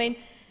example. I mean,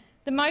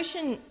 the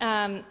motion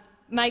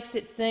makes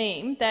it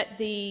seem that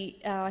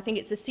I think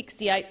it's a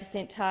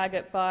 68%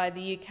 target by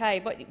the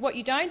UK. But what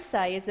you don't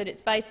say is that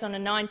it's based on a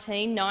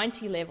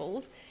 1990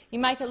 levels. You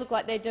make it look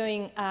like they're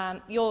doing.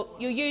 You're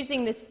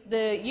using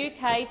the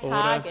UK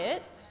target.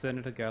 Order.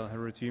 Senator Gallagher,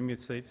 resume your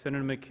seat.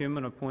 Senator McKim,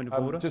 on a point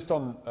of order. Just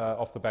on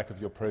off the back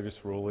of your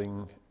previous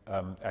ruling,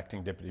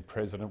 Acting Deputy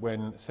President,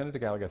 when Senator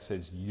Gallagher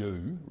says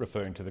 "you,"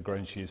 referring to the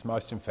Greens, she is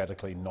most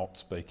emphatically not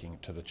speaking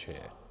to the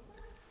chair.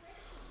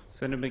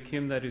 Senator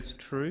McKim, that is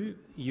true.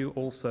 You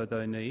also,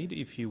 though, need,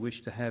 if you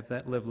wish to have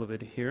that level of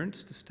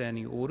adherence to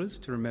standing orders,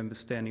 to remember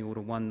Standing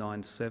Order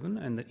 197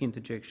 and that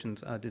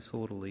interjections are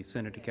disorderly.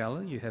 Senator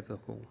Gallagher, you have the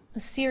call. A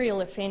serial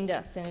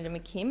offender, Senator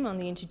McKim, on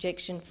the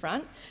interjection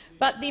front.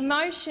 But the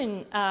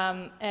motion,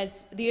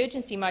 as the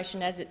urgency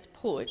motion as it's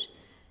put,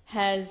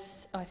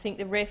 has, I think,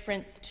 the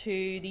reference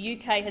to the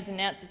UK has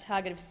announced a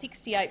target of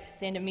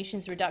 68%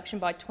 emissions reduction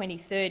by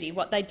 2030.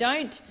 What they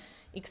don't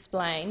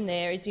explain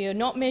there is you're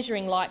not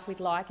measuring like with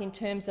like in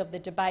terms of the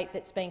debate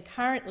that's being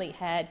currently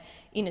had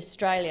in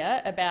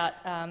Australia about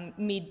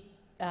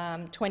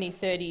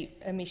mid-2030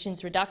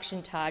 emissions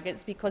reduction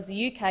targets, because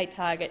the UK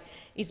target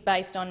is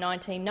based on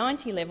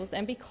 1990 levels,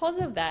 and because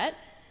of that,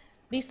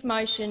 this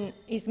motion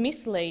is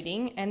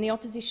misleading and the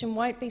opposition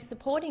won't be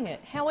supporting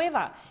it.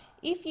 However,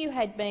 if you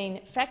had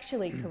been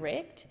factually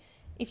correct,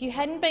 if you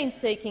hadn't been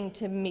seeking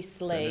to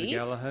mislead—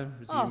 Senator Gallagher,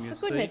 resume your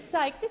for goodness seat.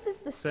 sake, this is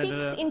the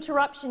sixth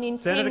interruption in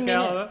Senator 10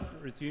 Gallagher, minutes.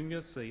 resume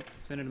your seat.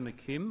 Senator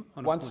McKim.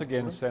 Once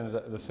again,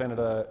 the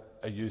Senator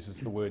uses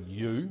the word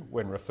 "you"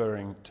 when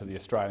referring to the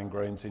Australian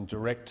Greens in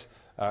direct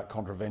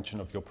contravention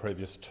of your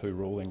previous two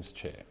rulings,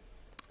 Chair.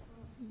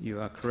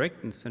 You are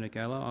correct, and Senator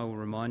Gallagher, I will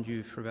remind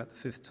you for about the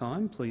fifth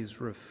time,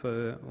 please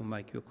refer or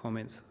make your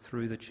comments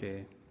through the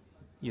chair.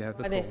 You have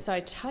the call. They're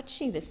so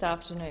touchy this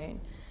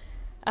afternoon.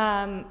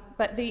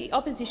 But the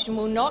opposition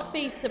will not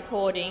be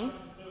supporting.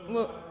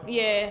 Well,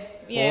 yeah,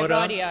 Order.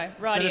 rightio.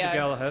 Senator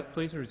Gallagher,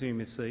 please resume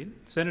your seat.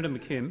 Senator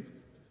McKim,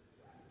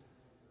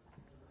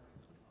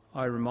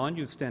 I remind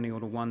you of Standing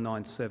Order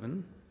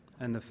 197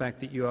 and the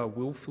fact that you are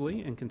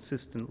wilfully and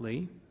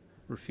consistently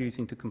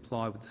refusing to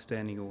comply with the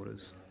standing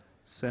orders.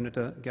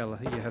 Senator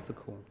Gallagher, you have the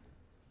call.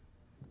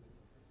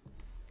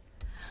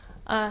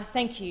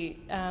 Thank you,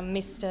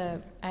 Mr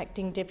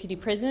Acting Deputy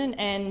President.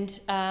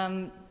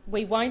 And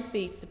we won't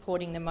be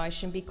supporting the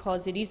motion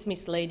because it is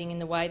misleading in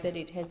the way that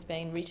it has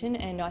been written,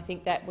 and I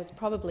think that was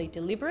probably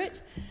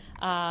deliberate.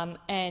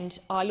 And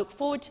I look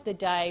forward to the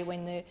day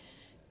when the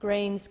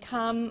Greens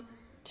come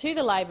to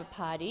the Labor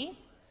Party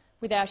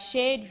with our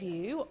shared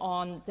view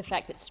on the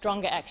fact that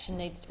stronger action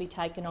needs to be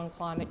taken on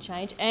climate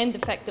change, and the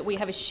fact that we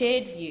have a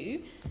shared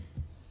view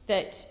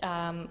that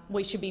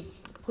we should be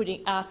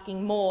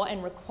asking more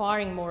and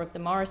requiring more of the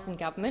Morrison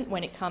Government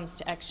when it comes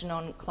to action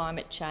on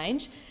climate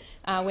change.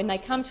 When they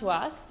come to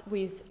us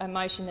with a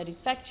motion that is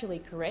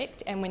factually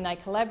correct, and when they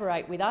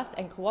collaborate with us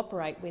and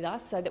cooperate with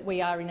us so that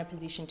we are in a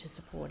position to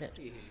support it.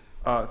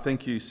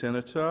 Thank you,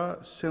 Senator.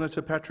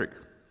 Senator Patrick.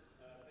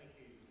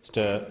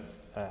 Mr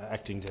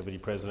Acting Deputy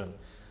President,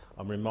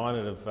 I'm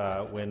reminded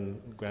of when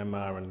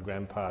Grandma and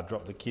Grandpa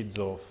dropped the kids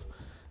off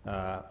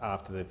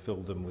after they've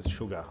filled them with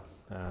sugar,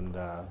 and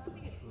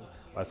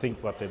I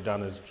think what they've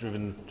done is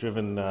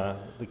driven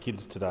the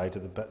kids today to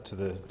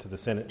the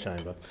Senate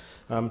chamber.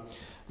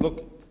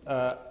 Look,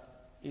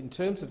 in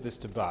terms of this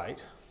debate,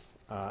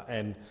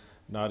 and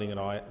noting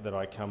that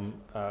I come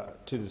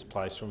to this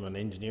place from an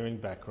engineering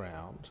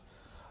background,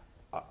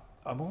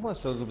 I'm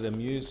almost a little bit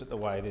amused at the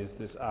way there's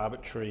this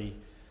arbitrary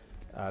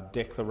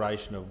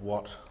declaration of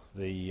what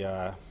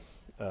the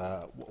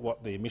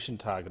emission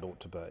target ought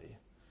to be.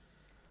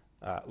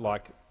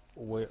 Like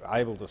we're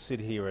able to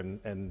sit here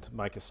and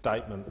make a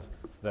statement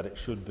that it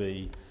should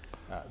be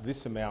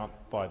this amount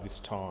by this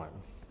time,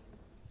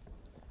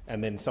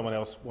 and then someone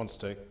else wants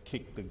to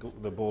kick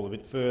the ball a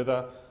bit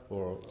further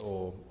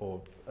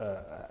or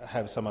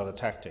have some other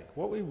tactic.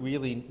 What we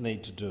really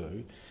need to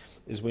do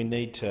is we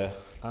need to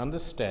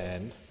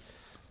understand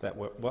that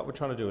what we're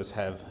trying to do is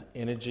have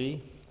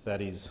energy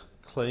that is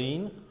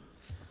clean,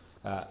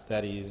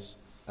 that is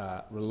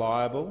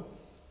reliable,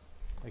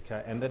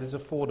 okay, and that is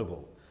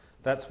affordable.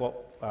 That's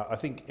what I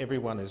think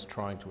everyone is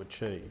trying to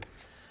achieve.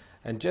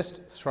 And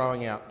just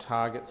throwing out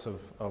targets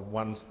of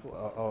one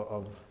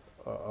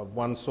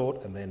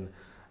sort and then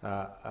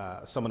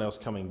someone else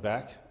coming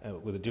back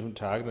with a different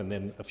target, and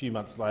then a few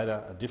months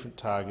later a different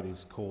target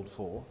is called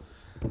for,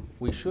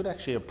 we should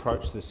actually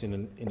approach this in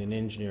an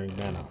engineering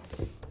manner.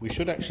 We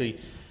should actually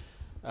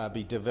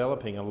be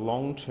developing a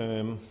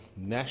long-term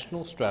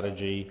national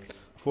strategy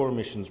for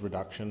emissions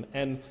reduction,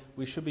 and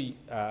we should be,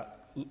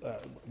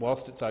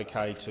 whilst it's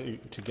okay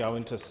to go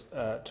into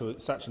to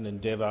such an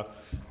endeavour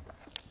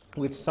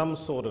with some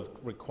sort of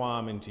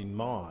requirement in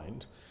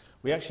mind,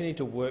 we actually need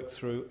to work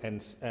through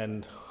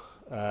and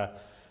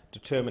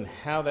determine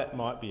how that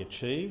might be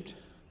achieved,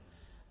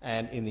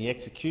 and in the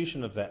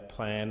execution of that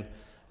plan,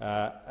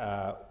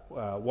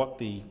 what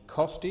the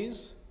cost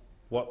is,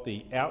 what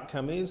the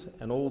outcome is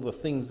and all the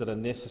things that are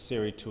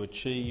necessary to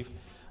achieve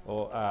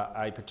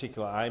a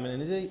particular aim,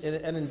 and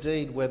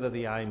indeed whether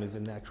the aim is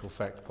in actual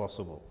fact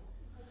possible.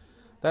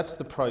 That's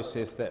the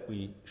process that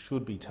we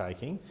should be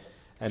taking,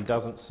 and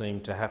doesn't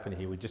seem to happen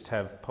here. We just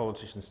have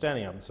politicians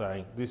standing up and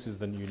saying, this is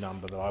the new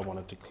number that I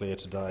want to declare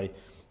today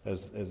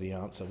as the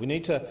answer. We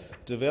need to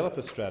develop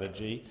a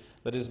strategy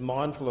that is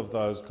mindful of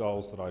those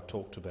goals that I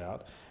talked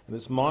about, and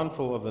it's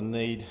mindful of the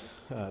need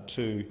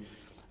to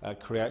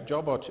create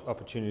job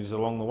opportunities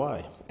along the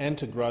way and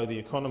to grow the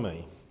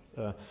economy,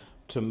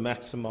 to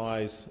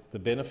maximise the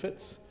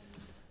benefits,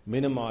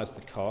 minimise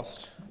the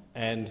cost,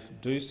 and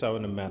do so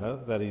in a manner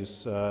that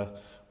is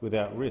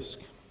without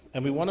risk.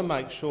 And we want to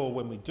make sure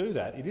when we do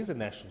that, it is a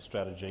national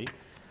strategy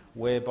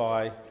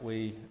whereby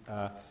we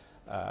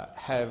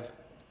have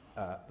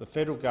the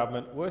federal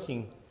government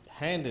working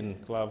hand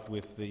in glove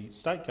with the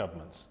state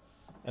governments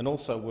and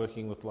also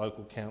working with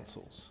local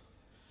councils.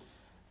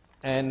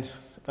 And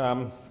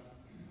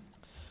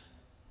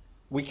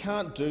we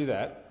can't do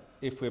that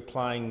if we're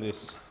playing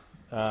this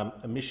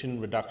emission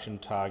reduction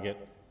target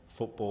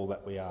football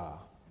that we are.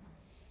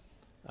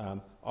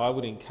 I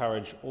would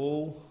encourage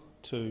all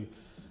to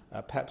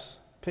perhaps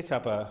pick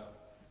up a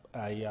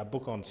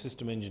book on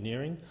system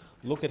engineering,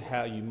 look at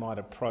how you might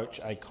approach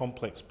a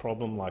complex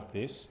problem like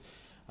this.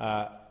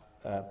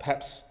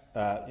 Perhaps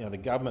the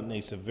government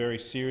needs to very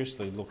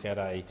seriously look at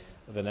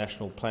the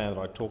national plan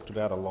that I talked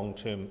about, a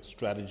long-term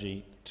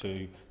strategy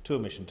to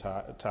emission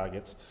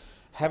targets.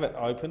 Have it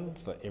open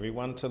for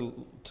everyone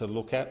to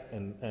look at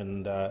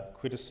and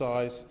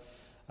criticise.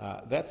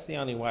 That's the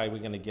only way we're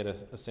going to get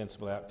a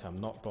sensible outcome,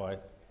 not by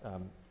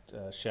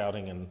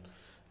shouting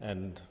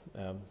and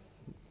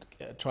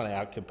trying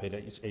to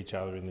outcompete each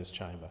other in this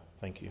chamber.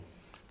 Thank you.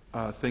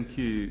 Thank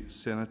you,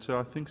 Senator.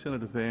 I think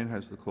Senator Van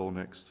has the call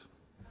next.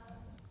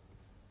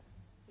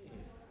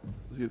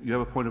 You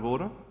have a point of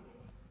order?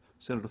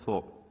 Senator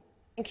Thorpe.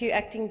 Thank you,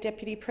 Acting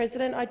Deputy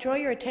President. I draw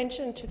your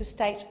attention to the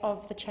state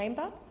of the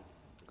chamber.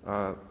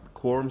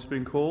 Quorum's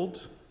been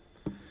called.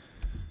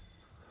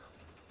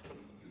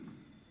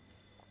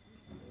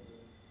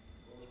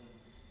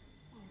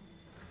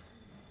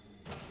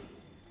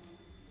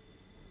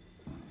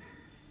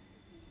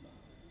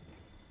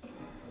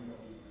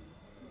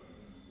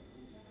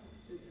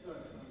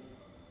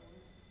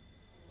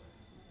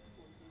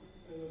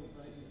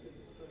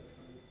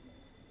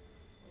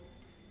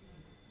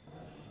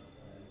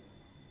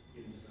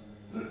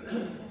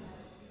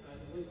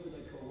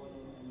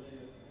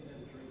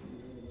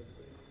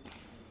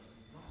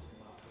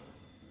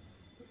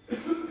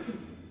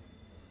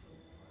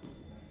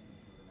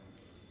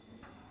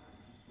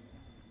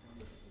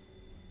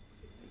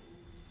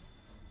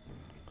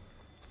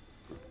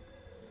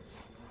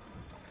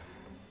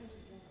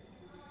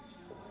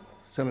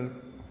 Senator.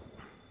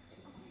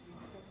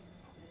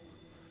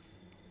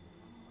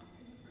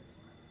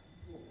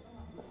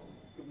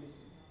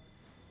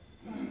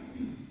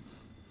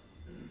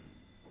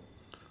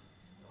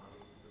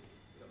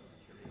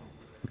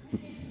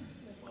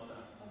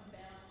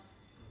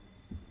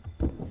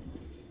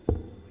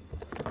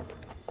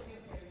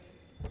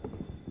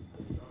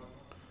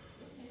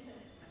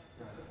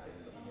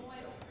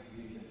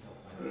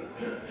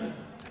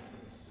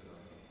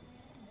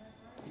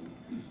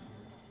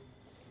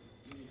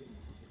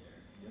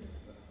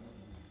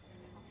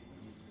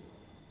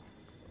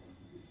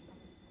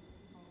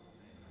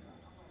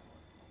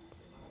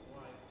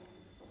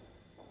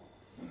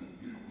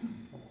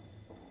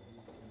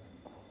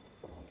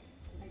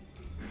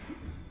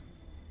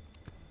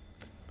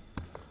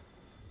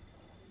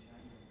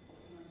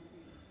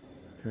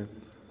 Okay.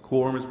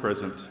 Quorum is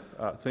present.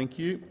 Thank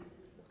you.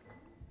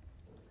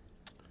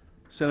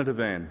 Senator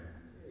Van.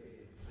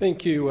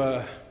 Thank you,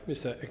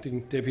 Mr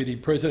Acting Deputy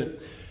President.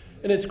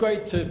 And it's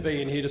great to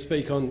be in here to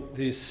speak on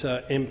this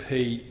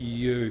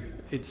MPU.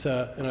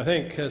 And I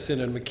thank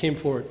Senator McKim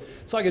for it.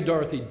 It's like a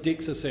Dorothy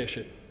Dixer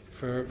session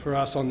for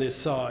us on this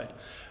side.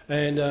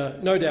 And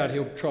no doubt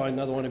he'll try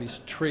another one of his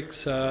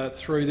tricks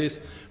through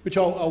this, which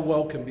I'll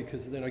welcome,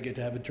 because then I get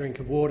to have a drink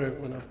of water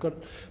when I've got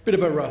a bit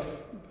of a rough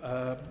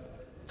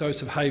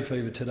dose of hay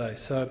fever today.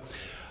 So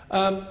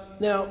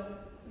now,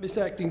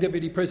 Mr Acting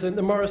Deputy President,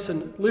 the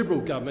Morrison Liberal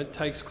government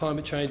takes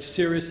climate change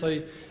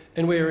seriously,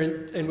 and we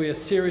are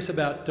serious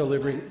about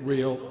delivering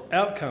real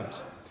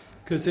outcomes,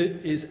 because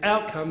it is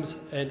outcomes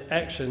and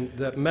action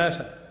that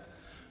matter,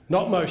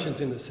 not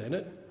motions in the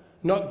Senate,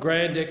 not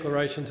grand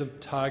declarations of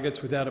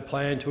targets without a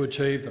plan to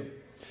achieve them.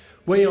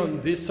 We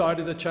on this side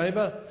of the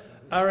chamber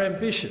are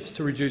ambitious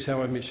to reduce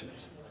our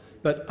emissions,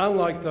 but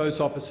unlike those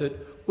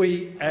opposite,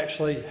 we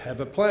actually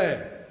have a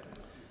plan.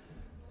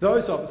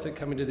 Those opposite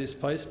come into this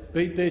place,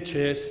 beat their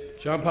chest,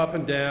 jump up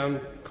and down,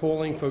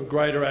 calling for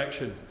greater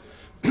action.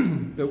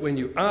 But when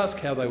you ask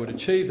how they would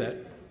achieve that,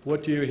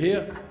 what do you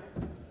hear?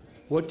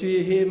 What do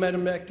you hear,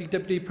 Madam Acting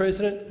Deputy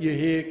President? You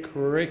hear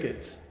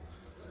crickets.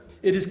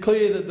 It is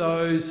clear that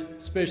those,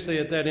 especially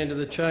at that end of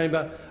the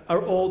chamber,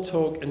 are all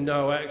talk and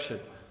no action.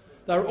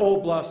 They're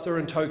all bluster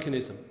and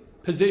tokenism,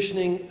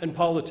 positioning and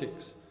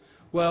politics.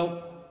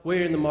 Well,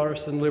 we in the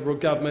Morrison Liberal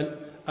government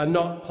are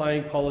not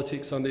playing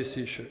politics on this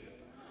issue.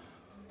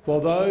 While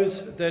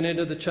those at that end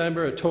of the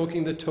chamber are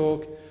talking the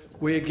talk,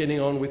 we're getting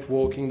on with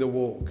walking the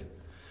walk.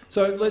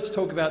 So let's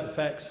talk about the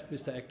facts,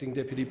 Mr Acting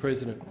Deputy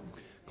President.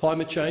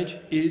 Climate change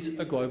is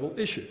a global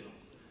issue,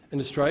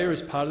 and Australia,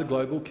 as part of the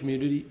global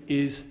community,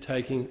 is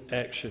taking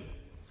action.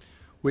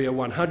 We are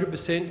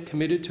 100%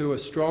 committed to a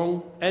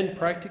strong and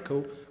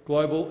practical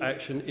global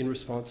action in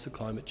response to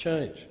climate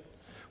change.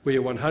 We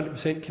are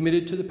 100%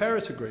 committed to the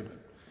Paris Agreement.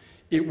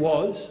 It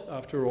was,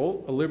 after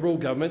all, a Liberal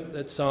government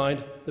that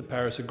signed the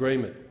Paris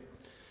Agreement.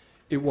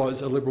 It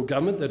was a Liberal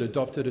government that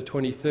adopted a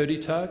 2030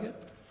 target.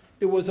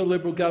 It was a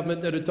Liberal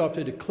government that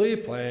adopted a clear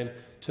plan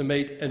to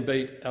meet and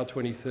beat our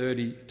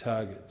 2030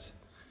 targets.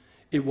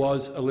 It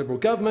was a Liberal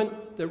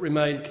government that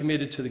remained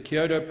committed to the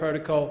Kyoto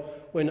Protocol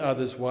when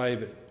others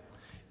wavered.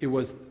 It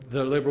was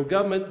the Liberal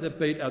government that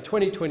beat our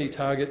 2020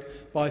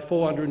 target by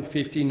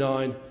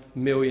 459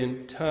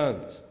 million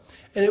tonnes.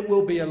 And it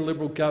will be a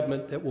Liberal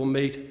government that will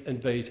meet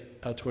and beat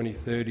our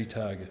 2030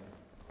 target.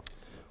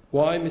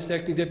 Why, Mr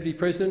Acting Deputy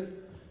President?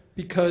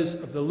 Because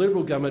of the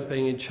Liberal government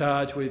being in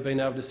charge, we've been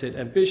able to set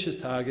ambitious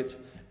targets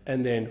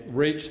and then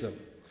reach them,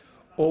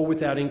 all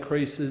without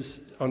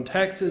increases on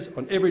taxes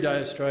on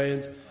everyday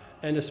Australians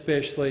and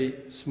especially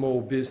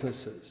small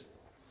businesses.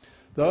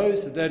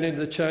 Those at that end of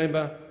the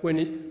chamber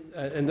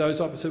and those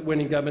opposite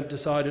winning government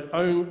decided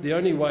the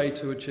only way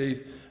to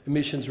achieve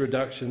emissions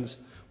reductions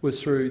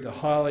was through the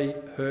highly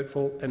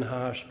hurtful and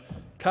harsh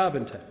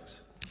carbon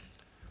tax.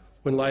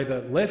 When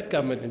Labor left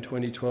government in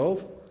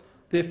 2012,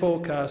 their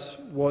forecast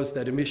was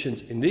that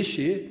emissions in this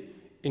year,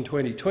 in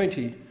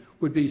 2020,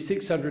 would be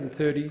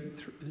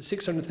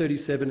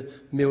 637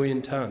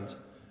 million tonnes,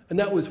 and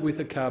that was with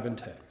a carbon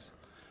tax.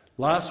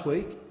 Last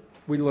week,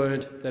 we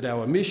learned that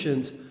our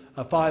emissions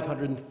are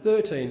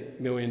 513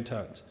 million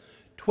tonnes,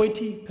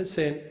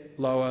 20%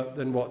 lower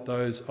than what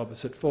those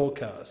opposite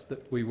forecast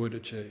that we would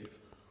achieve.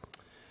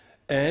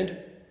 And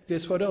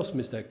guess what else,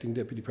 Mr Acting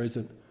Deputy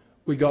President?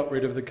 We got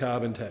rid of the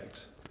carbon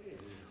tax.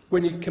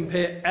 When you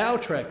compare our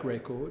track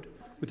record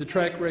with the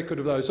track record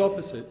of those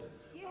opposite,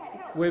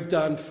 we've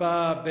done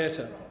far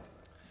better.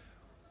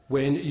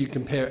 When you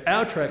compare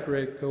our track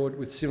record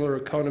with similar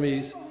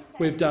economies,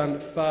 we've done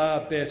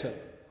far better.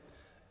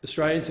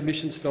 Australians'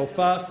 emissions fell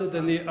faster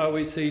than the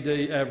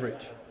OECD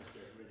average,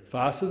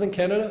 faster than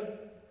Canada,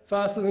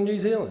 faster than New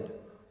Zealand,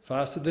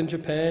 faster than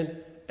Japan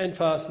and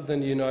faster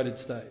than the United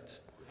States.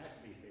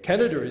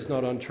 Canada is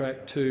not on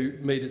track to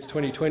meet its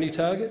 2020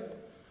 target.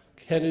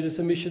 Canada's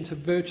emissions have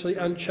virtually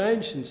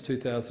unchanged since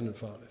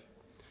 2005.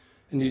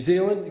 In New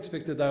Zealand,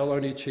 expect that they'll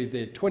only achieve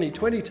their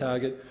 2020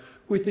 target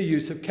with the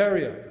use of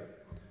carryover.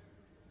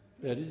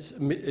 That is,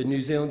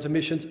 New Zealand's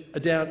emissions are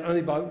down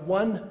only by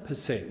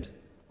 1%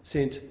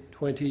 since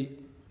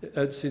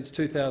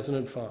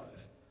 2005.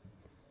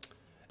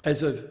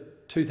 As of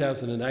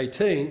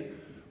 2018,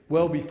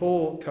 well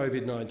before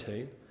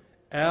COVID-19,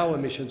 our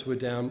emissions were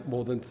down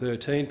more than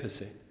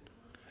 13%. And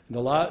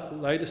the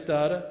latest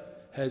data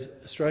has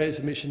Australia's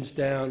emissions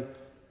down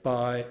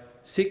by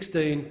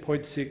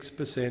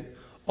 16.6%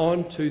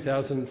 on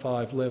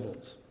 2005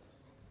 levels.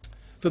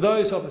 For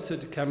those opposite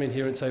to come in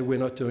here and say we're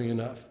not doing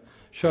enough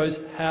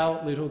shows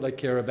how little they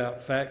care about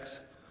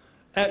facts,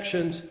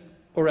 actions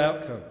or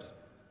outcomes.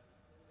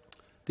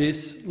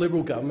 This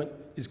Liberal government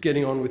is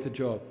getting on with the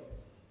job.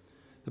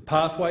 The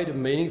pathway to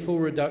meaningful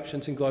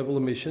reductions in global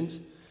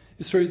emissions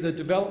is through the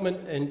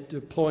development and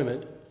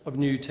deployment of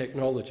new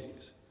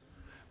technologies.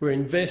 We're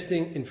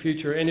investing in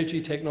future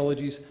energy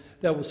technologies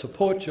that will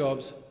support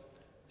jobs,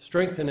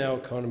 strengthen our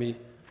economy,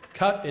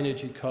 cut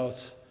energy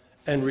costs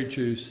and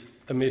reduce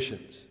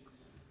emissions.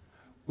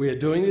 We are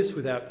doing this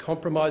without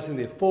compromising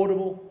the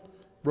affordable,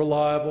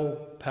 reliable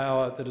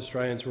power that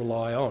Australians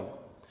rely on.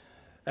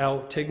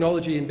 Our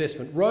technology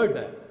investment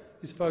roadmap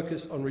is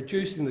focused on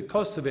reducing the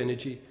costs of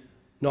energy,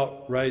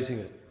 not raising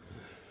it.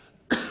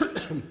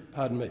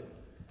 Pardon me.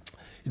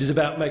 It is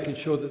about making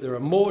sure that there are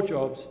more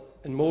jobs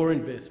and more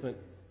investment,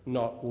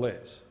 not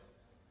less.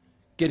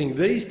 Getting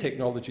these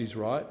technologies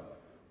right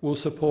will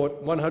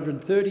support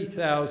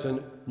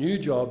 130,000 new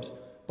jobs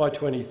by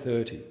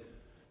 2030,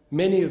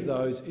 many of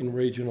those in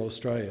regional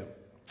Australia.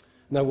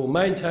 And they will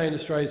maintain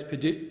Australia's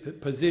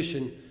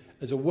position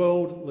as a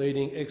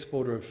world-leading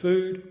exporter of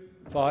food,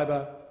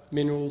 fibre,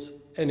 minerals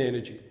and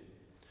energy,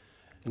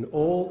 and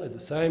all at the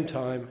same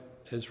time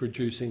as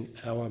reducing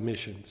our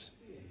emissions.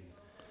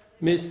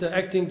 Mr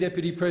Acting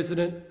Deputy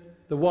President,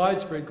 the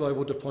widespread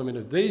global deployment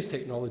of these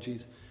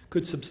technologies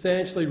could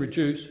substantially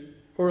reduce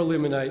or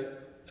eliminate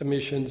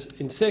emissions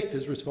in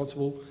sectors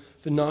responsible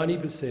for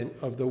 90%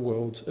 of the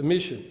world's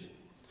emissions.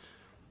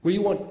 We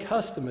want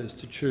customers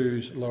to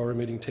choose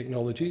lower-emitting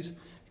technologies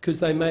because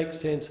they make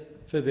sense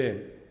for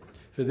them,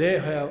 for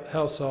their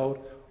household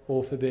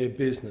or for their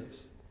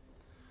business.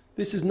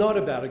 This is not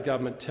about a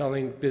government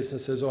telling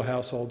businesses or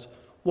households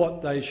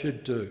what they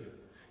should do.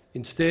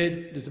 Instead,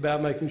 it is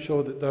about making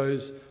sure that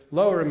those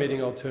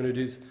lower-emitting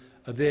alternatives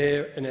are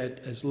there and at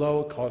as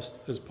low a cost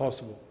as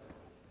possible.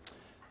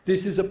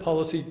 This is a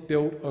policy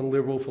built on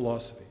Liberal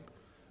philosophy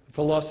a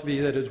philosophy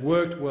that has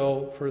worked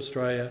well for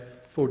Australia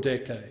for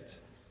decades.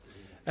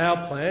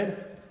 Our plan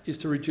is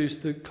to reduce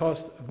the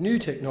cost of new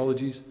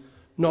technologies,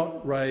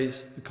 not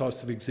raise the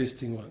cost of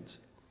existing ones.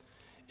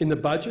 In the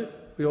budget,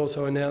 we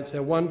also announced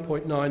our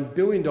 $1.9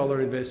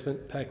 billion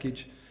investment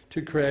package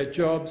to create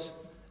jobs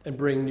and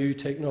bring new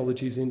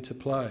technologies into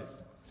play.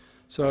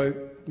 So,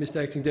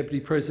 Mr Acting Deputy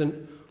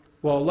President,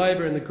 while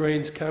Labor and the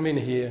Greens come in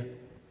here,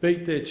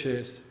 beat their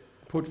chest,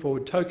 put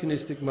forward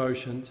tokenistic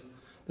motions,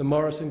 the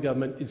Morrison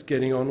government is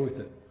getting on with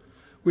it.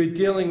 We're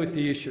dealing with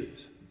the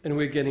issues and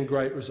we're getting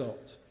great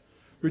results.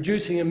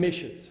 Reducing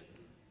emissions,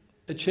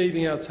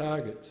 achieving our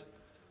targets,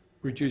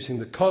 reducing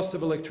the cost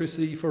of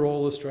electricity for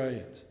all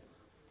Australians.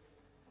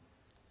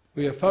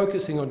 We are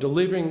focusing on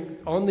delivering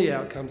on the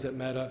outcomes that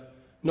matter,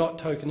 not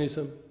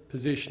tokenism,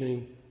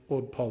 positioning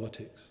or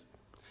politics.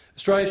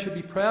 Australia should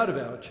be proud of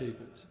our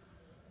achievements.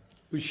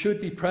 We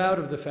should be proud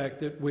of the fact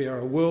that we are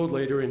a world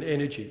leader in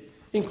energy,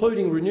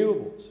 including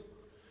renewables.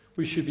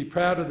 We should be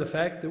proud of the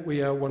fact that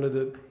we are one of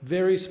the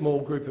very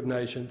small group of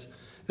nations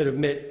that have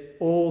met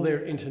all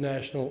their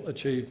international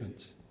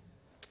achievements.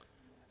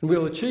 And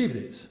we'll achieve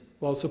this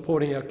while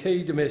supporting our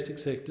key domestic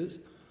sectors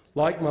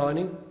like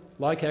mining,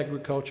 like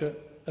agriculture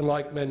and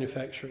like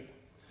manufacturing.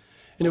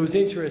 And it was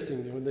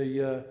interesting when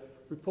the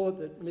report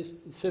that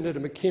Senator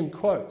McKim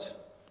quotes,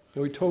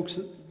 and he talks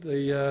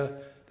the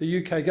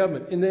UK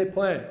government in their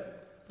plan.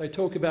 They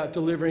talk about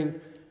delivering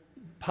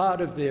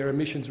part of their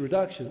emissions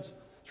reductions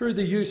through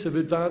the use of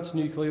advanced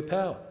nuclear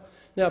power.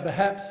 Now,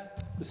 perhaps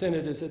the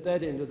senators at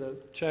that end of the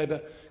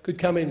chamber could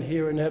come in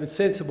here and have a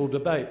sensible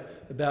debate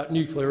about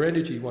nuclear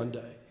energy one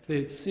day, if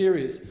they're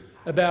serious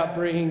about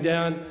bringing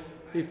down,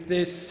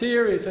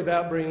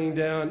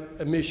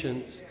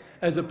 emissions,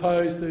 as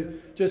opposed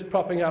to just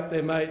propping up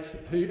their mates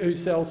who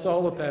sell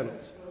solar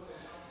panels.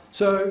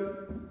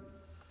 So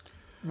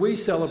we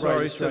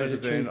celebrate Australian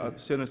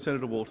achievement.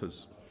 Senator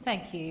Waters.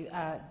 Thank you,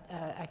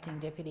 Acting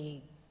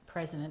Deputy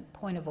President.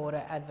 Point of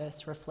order,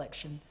 adverse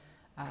reflection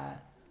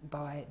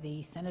by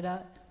the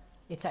senator.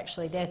 It's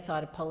actually their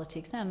side of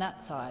politics and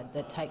that side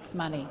that takes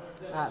money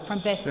from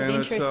vested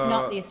interests,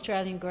 not the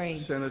Australian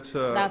Greens.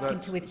 Senator, ask him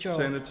to withdraw.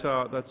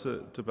 Senator, that's a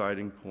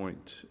debating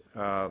point.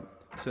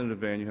 Senator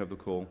Van, you have the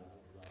call.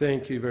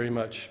 Thank you very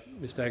much,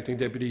 Mr Acting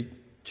Deputy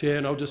Chair.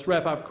 And I'll just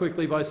wrap up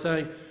quickly by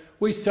saying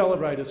we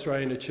celebrate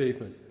Australian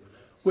achievement.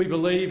 We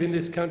believe in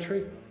this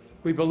country,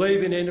 we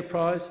believe in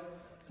enterprise,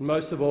 and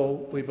most of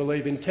all, we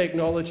believe in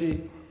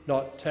technology,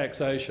 not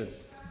taxation.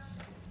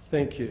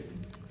 Thank you.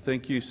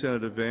 Thank you,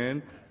 Senator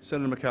Van.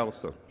 Senator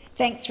McAllister.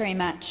 Thanks very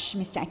much,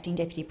 Mr Acting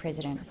Deputy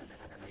President.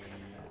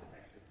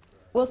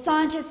 Well,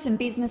 scientists and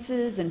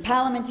businesses and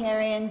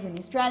parliamentarians and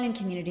the Australian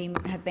community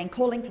have been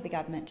calling for the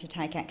government to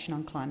take action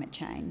on climate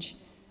change.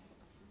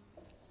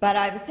 But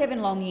over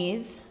 7 long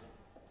years,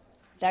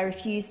 they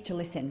refused to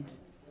listen,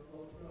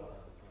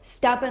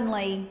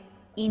 stubbornly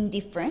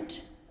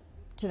indifferent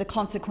to the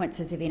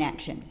consequences of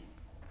inaction.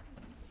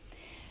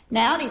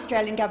 Now the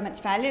Australian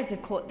government's failures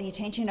have caught the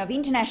attention of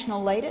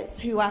international leaders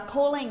who are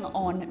calling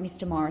on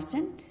Mr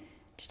Morrison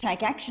to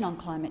take action on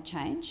climate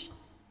change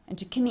and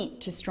to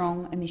commit to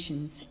strong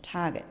emissions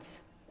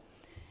targets.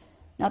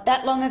 Not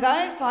that long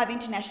ago, 5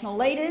 international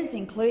leaders,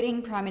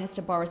 including Prime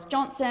Minister Boris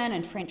Johnson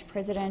and French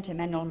President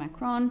Emmanuel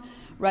Macron,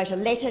 wrote a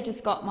letter to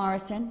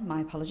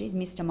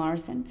Mr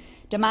Morrison,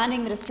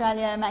 demanding that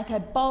Australia make a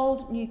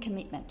bold new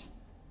commitment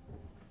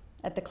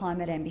at the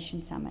Climate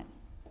Ambition Summit.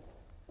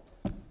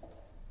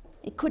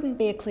 It couldn't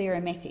be a clearer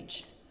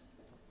message.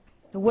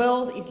 The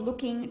world is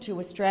looking to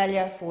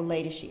Australia for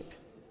leadership,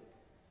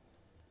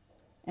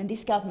 and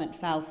this government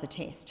fails the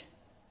test.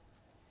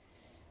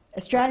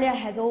 Australia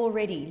has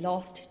already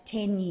lost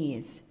 10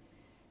 years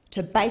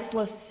to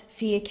baseless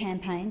fear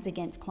campaigns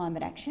against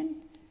climate action,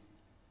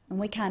 and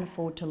we can't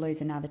afford to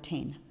lose another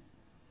 10.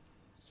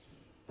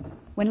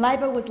 When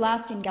Labor was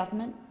last in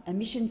government,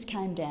 emissions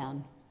came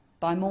down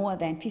by more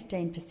than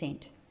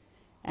 15%.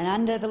 And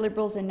under the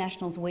Liberals and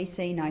Nationals, we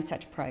see no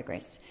such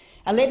progress.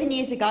 11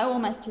 years ago,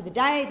 almost to the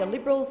day, the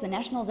Liberals, the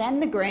Nationals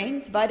and the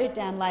Greens voted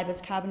down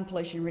Labor's carbon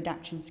pollution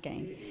reduction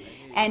scheme.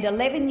 And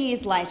 11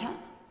 years later,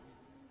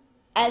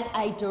 as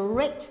a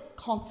direct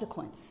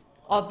consequence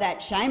of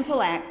that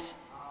shameful act,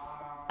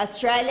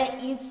 Australia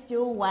is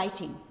still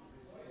waiting,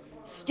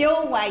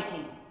 still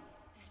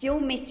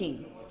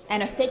missing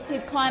an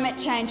effective climate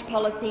change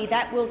policy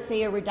that will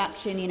see a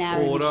reduction in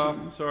our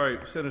emissions. Sorry,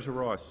 Senator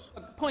Rice.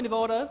 Point of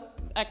order,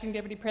 Acting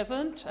Deputy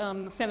President.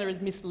 The senator is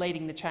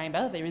misleading the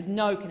chamber. There is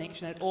no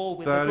connection at all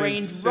with the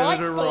Greens'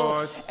 voting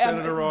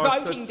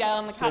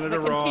down the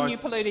continue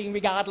polluting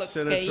regardless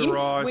scheme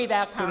with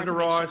our current Senator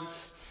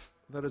Rice,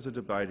 that is a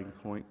debating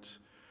point.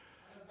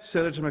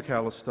 Senator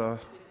McAllister.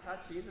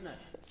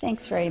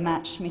 Thanks very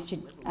much, Mr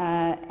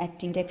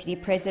Acting Deputy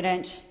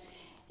President.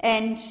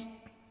 And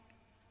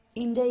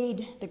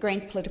indeed, the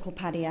Greens political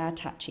party are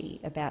touchy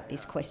about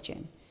this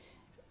question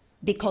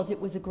because it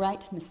was a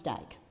great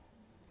mistake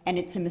And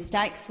it's a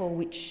mistake for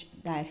which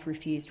they have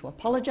refused to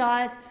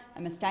apologise,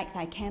 a mistake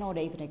they cannot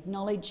even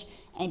acknowledge,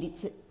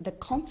 and the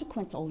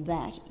consequence of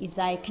that is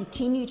they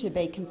continue to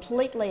be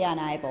completely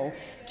unable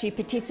to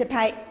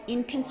participate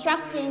in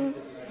constructing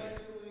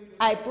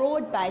a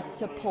broad-based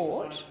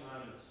support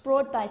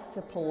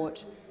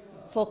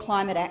for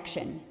climate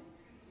action.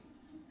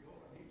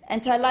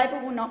 And so Labor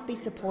will not be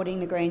supporting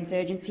the Greens'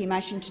 urgency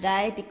motion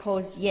today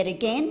because, yet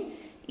again,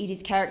 it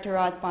is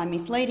characterised by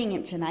misleading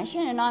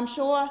information, and I'm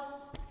sure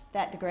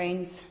that the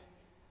Greens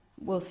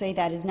will see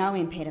that as no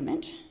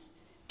impediment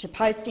to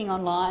posting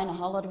online a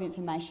whole lot of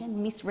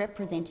information,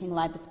 misrepresenting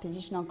Labor's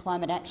position on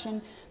climate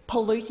action,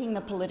 polluting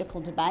the political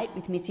debate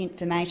with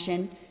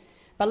misinformation.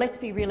 But let's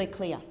be really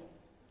clear.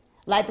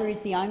 Labor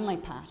is the only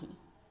party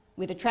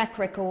with a track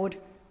record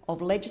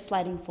of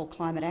legislating for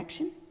climate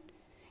action,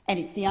 and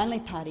it's the only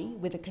party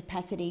with a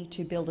capacity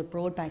to build a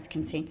broad-based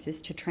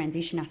consensus to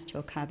transition us to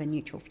a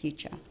carbon-neutral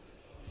future.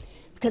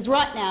 Because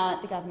right now,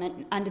 at the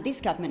government, under this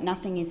government,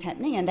 nothing is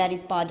happening, and that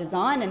is by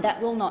design, and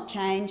that will not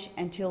change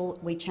until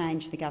we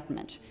change the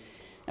government.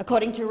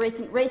 According to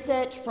recent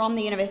research from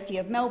the University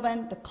of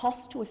Melbourne, the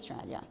cost to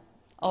Australia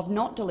of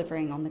not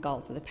delivering on the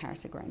goals of the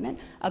Paris Agreement,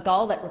 a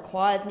goal that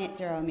requires net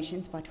zero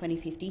emissions by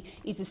 2050,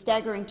 is a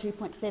staggering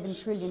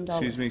 $2.7 trillion.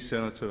 Excuse me,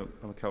 Senator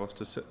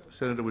McAllister.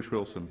 Senator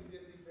Whish-Wilson.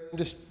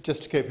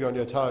 Just to keep you on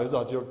your toes,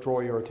 I'll draw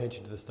your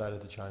attention to the state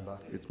of the chamber.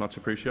 It's much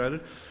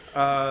appreciated.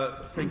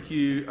 Thank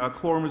you.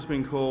 Quorum has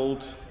been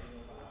called.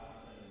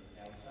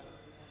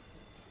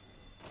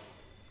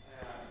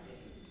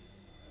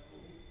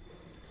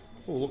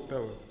 Oh, look, they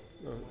were.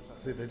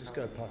 See, they just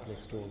go park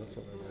next door. That's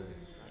what they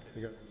do.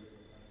 You go.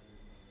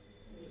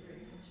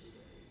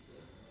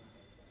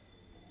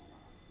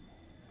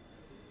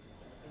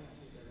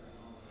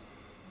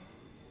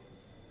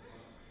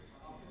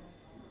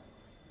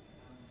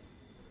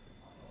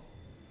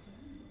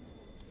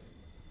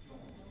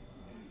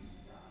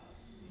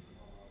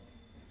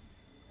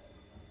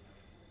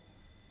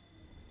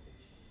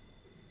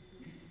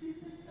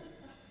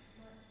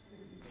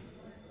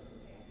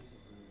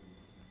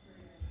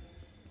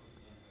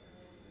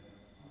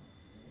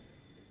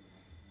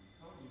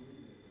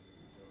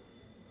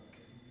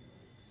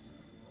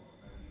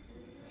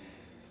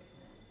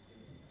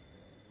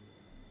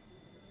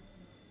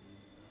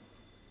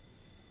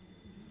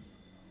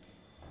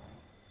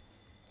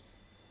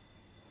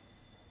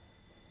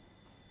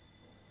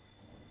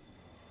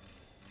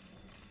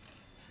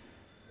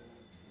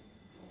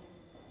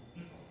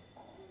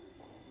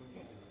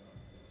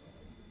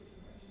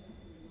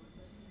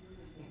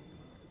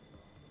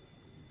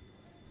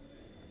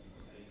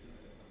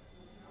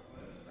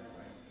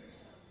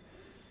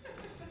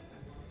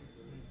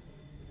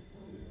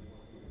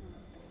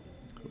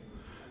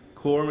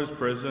 Quorum is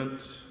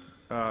present.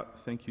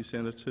 Thank you,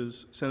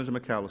 Senators. Senator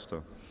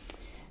McAllister.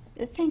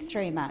 Thanks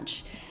very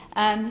much.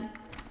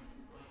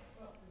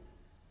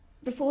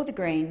 Before the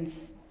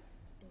Greens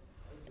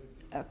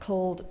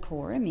called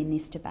quorum in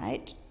this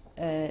debate,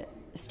 a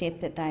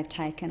step that they've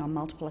taken on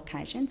multiple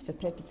occasions for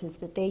purposes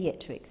that they're yet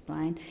to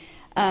explain,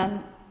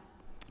 I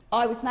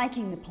was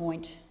making the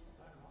point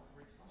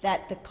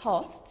that the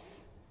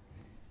costs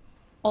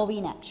of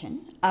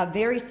inaction are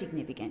very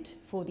significant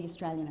for the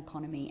Australian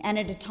economy, and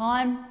at a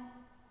time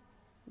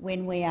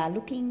when we are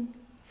looking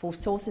for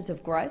sources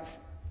of growth,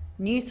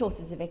 new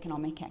sources of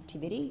economic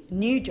activity,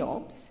 new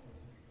jobs,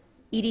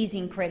 it is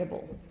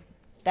incredible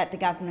that the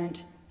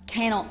government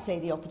cannot see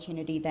the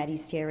opportunity that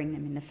is staring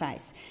them in the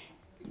face.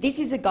 This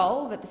is a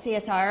goal that the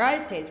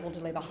CSIRO says will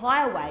deliver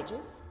higher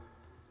wages,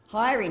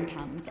 higher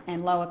incomes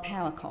and lower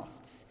power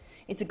costs.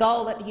 It's a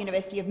goal that the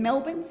University of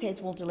Melbourne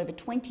says will deliver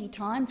 20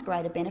 times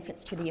greater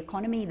benefits to the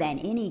economy than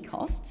any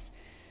costs.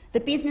 The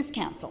Business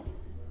Council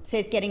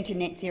says getting to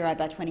net zero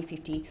by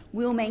 2050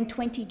 will mean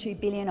 $22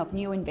 billion of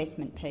new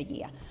investment per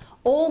year.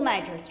 All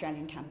major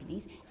Australian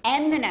companies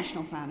and the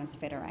National Farmers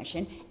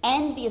Federation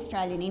and the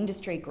Australian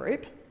Industry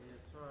Group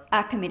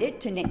are committed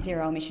to net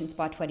zero emissions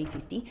by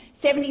 2050.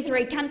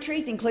 73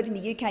 countries, including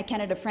the UK,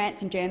 Canada,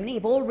 France and Germany,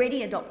 have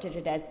already adopted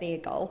it as their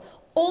goal.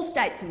 All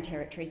states and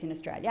territories in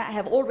Australia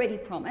have already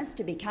promised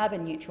to be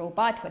carbon neutral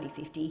by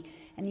 2050,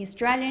 and the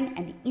Australian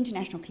and the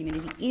international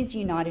community is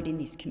united in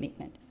this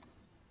commitment.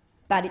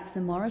 But it's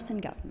the Morrison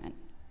government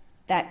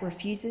that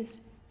refuses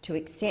to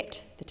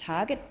accept the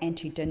target and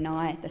to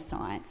deny the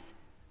science,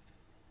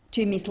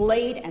 to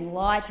mislead and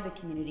lie to the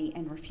community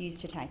and refuse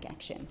to take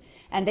action.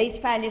 And these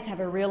failures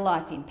have a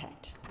real-life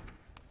impact.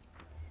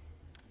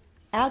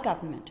 Our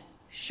government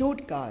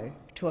should go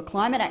to a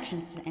Climate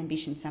Action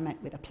Ambition Summit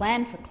with a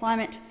plan for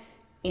climate,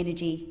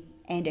 energy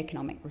and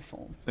economic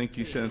reform. Thank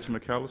you, Senator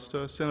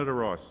McAllister. Senator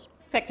Rice.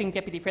 Acting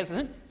Deputy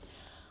President,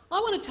 I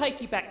want to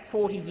take you back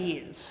 40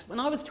 years. When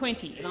I was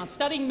 20 and I was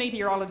studying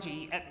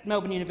meteorology at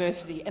Melbourne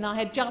University, and I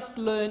had just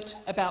learnt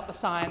about the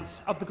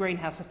science of the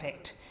greenhouse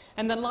effect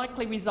and the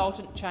likely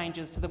resultant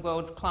changes to the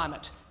world's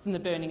climate from the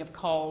burning of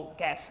coal,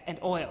 gas and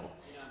oil.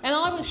 And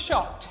I was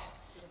shocked,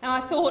 and I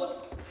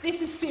thought,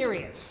 this is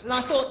serious. And I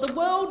thought, the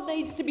world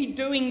needs to be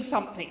doing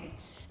something.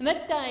 And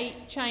that day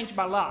changed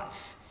my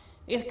life.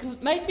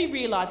 It made me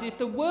realise if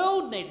the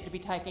world needed to be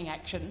taking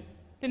action,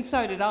 then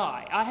so did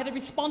I. I had a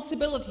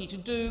responsibility to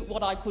do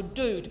what I could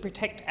do to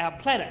protect our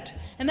planet,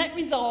 and that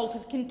resolve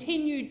has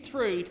continued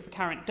through to the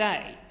current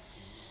day.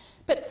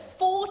 But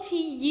 40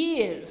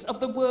 years of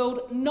the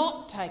world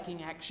not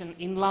taking action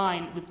in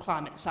line with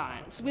climate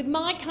science, with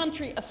my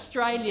country,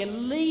 Australia,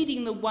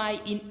 leading the way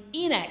in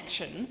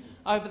inaction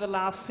over the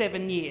last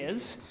 7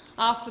 years,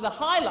 after the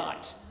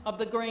highlight of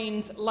the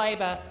Greens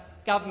Labor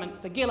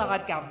government, the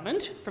Gillard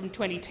government, from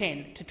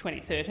 2010 to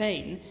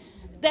 2013,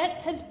 that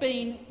has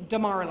been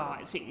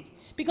demoralising,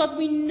 because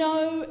we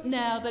know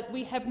now that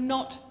we have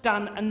not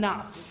done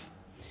enough.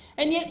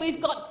 And yet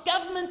we've got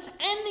governments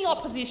and the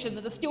opposition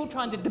that are still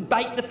trying to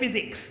debate the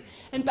physics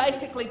and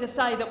basically to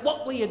say that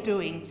what we are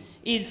doing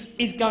is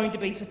going to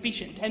be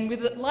sufficient, and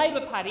with the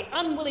Labor Party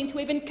unwilling to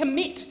even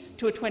commit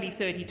to a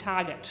 2030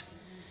 target.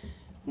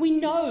 We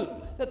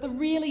know that the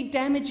really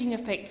damaging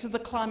effects of the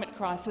climate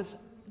crisis,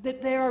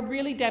 that there are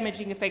really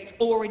damaging effects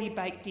already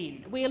baked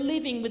in. We are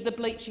living with the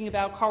bleaching of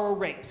our coral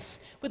reefs,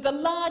 with the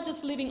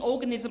largest living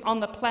organism on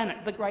the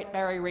planet, the Great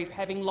Barrier Reef,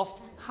 having lost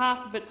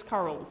half of its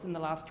corals in the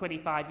last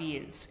 25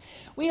 years.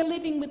 We are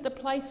living with the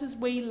places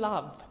we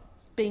love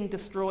being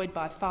destroyed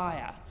by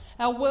fire,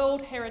 our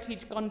World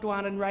Heritage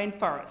Gondwanan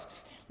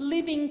rainforests,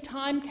 living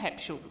time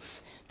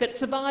capsules that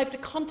survived a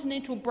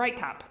continental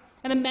breakup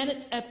and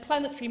a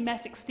planetary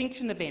mass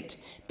extinction event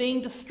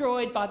being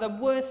destroyed by the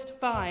worst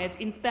fires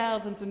in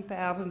thousands and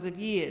thousands of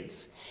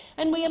years.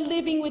 And we are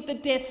living with the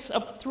deaths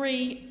of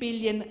 3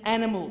 billion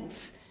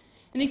animals.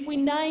 And if we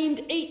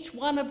named each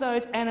one of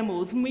those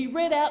animals and we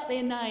read out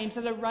their names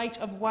at a rate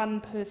of 1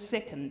 per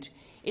second,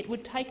 it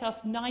would take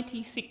us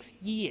 96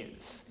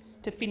 years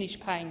to finish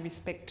paying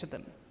respect to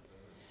them.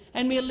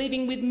 And we are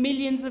living with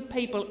millions of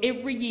people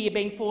every year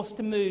being forced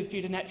to move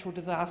due to natural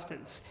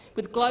disasters,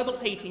 with global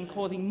heating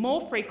causing more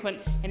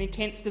frequent and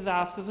intense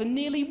disasters, and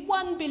nearly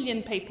 1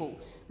 billion people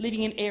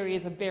living in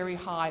areas of very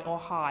high or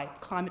high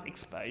climate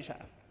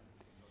exposure.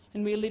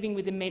 And we are living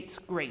with immense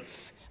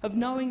grief of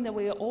knowing that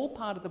we are all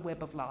part of the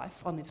web of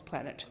life on this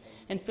planet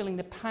and feeling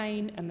the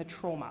pain and the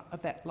trauma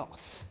of that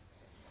loss.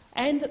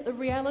 And that the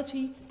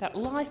reality that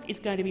life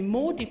is going to be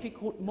more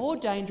difficult, more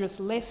dangerous,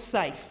 less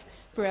safe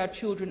for our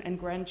children and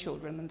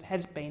grandchildren than it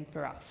has been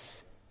for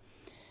us.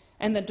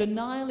 And the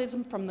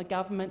denialism from the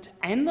government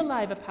and the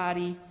Labor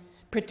Party,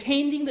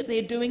 pretending that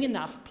they're doing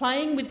enough,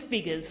 playing with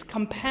figures,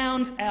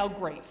 compounds our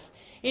grief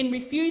in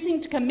refusing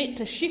to commit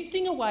to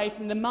shifting away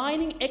from the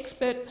mining,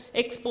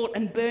 export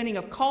and burning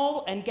of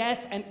coal and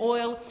gas and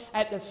oil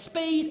at the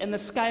speed and the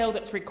scale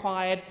that's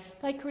required.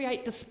 They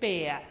create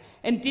despair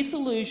and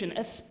disillusion,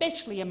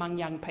 especially among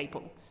young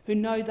people who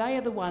know they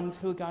are the ones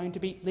who are going to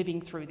be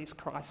living through this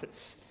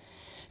crisis.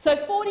 So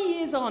 40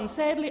 years on,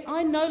 sadly,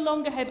 I no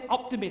longer have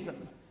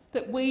optimism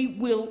that we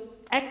will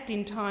act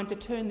in time to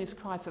turn this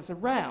crisis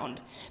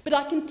around, but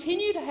I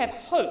continue to have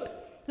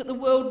hope that the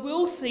world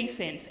will see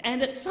sense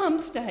and at some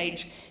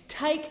stage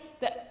take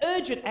the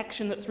urgent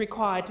action that's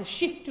required to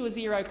shift to a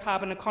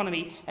zero-carbon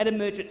economy at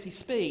emergency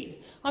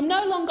speed. I'm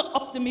no longer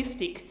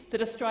optimistic that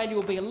Australia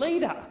will be a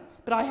leader,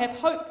 but I have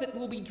hope that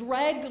we'll be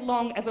dragged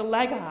along as a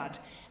laggard.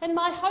 And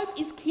my hope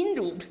is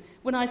kindled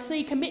when I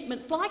see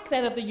commitments like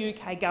that of the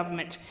UK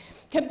government,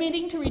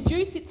 committing to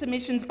reduce its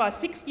emissions by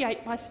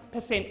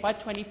 68% by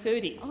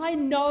 2030. I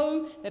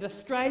know that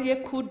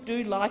Australia could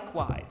do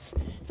likewise.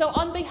 So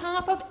on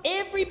behalf of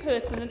every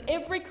person and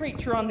every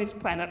creature on this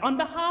planet, on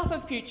behalf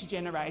of future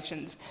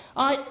generations,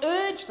 I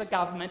urge the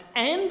government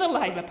and the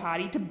Labor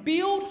Party to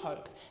build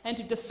hope and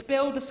to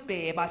dispel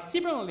despair by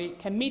similarly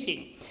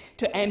committing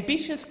to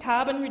ambitious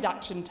carbon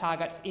reduction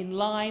targets in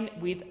line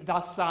with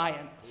the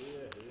science.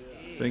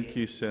 Thank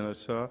you,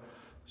 Senator.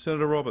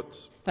 Senator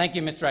Roberts. Thank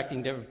you, Mr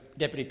Acting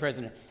Deputy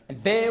President.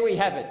 And there we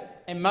have it.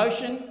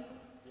 Emotion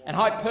and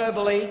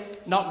hyperbole,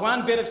 not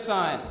one bit of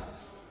science.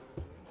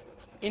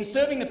 In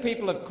serving the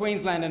people of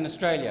Queensland and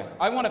Australia,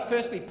 I want to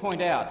firstly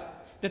point out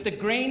that the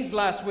Greens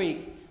last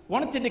week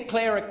wanted to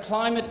declare a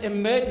climate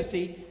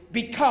emergency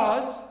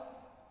because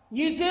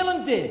New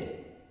Zealand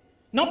did.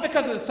 Not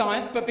because of the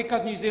science, but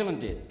because New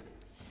Zealand did.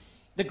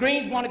 The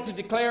Greens wanted to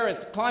declare a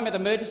climate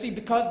emergency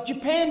because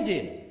Japan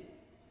did.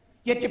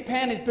 Yet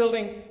Japan is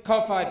building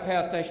coal-fired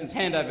power stations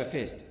hand over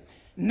fist.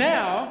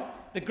 Now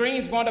the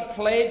Greens want a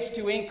pledge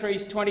to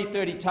increase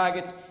 2030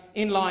 targets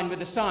in line with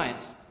the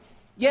science.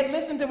 Yet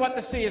listen to what the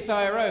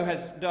CSIRO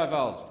has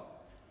divulged.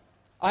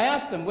 I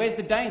asked them, where's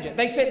the danger?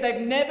 They said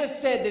they've never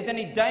said there's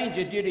any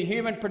danger due to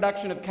human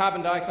production of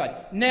carbon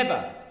dioxide.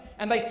 Never.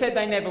 And they said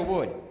they never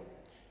would.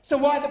 So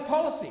why the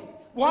policy?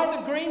 Why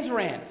the Greens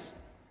rants?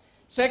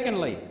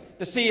 Secondly,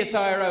 the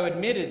CSIRO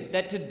admitted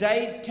that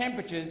today's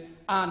temperatures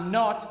are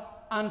not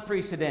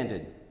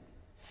unprecedented.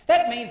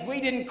 That means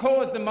we didn't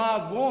cause the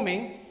mild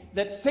warming,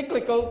 that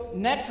cyclical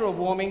natural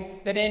warming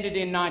that ended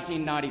in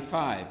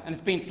 1995, and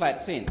it's been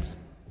flat since.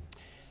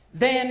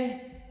 Then,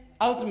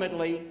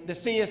 ultimately, the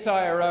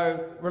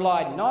CSIRO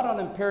relied not on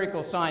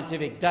empirical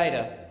scientific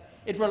data,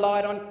 it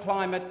relied on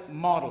climate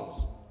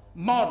models.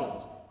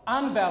 Models,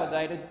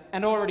 unvalidated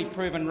and already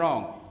proven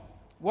wrong.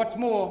 What's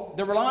more,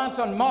 the reliance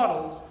on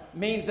models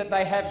means that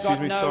they have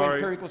got no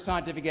empirical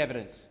scientific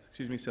evidence.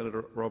 Excuse me,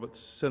 Senator Roberts.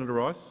 Senator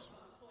Rice.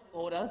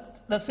 Order.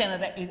 The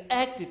senator is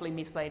actively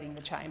misleading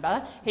the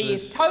chamber. He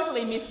is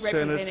totally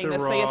misrepresenting the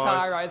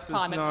CSIRO's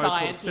climate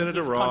science in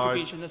his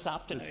contribution this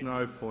afternoon. There's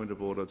no point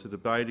of order. It's a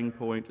debating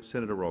point.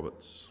 Senator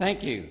Roberts.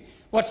 Thank you.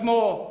 What's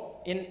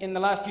more, in the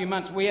last few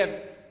months, we have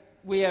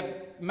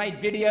made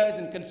videos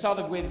and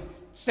consulted with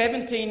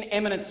 17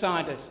 eminent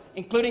scientists,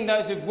 including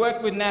those who've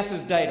worked with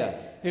NASA's data,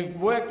 who've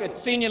worked at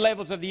senior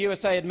levels of the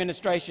USA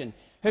administration,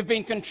 who've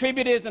been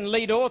contributors and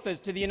lead authors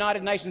to the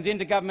United Nations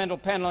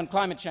Intergovernmental Panel on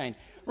Climate Change,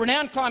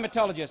 renowned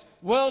climatologists,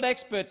 world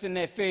experts in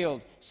their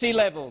field, sea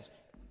levels,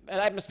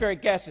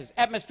 atmospheric gases,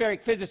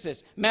 atmospheric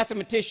physicists,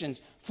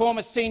 mathematicians,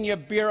 former senior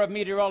Bureau of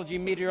Meteorology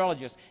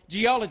meteorologists,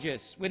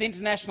 geologists with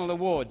international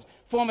awards,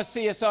 former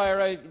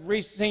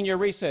CSIRO senior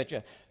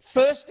researcher,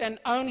 first and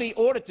only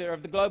auditor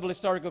of the Global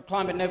Historical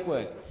Climate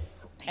Network,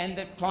 and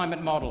the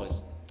climate modellers.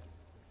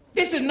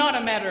 This is not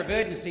a matter of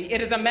urgency,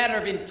 it is a matter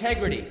of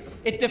integrity.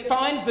 It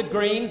defines the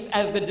Greens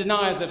as the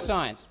deniers of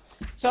science.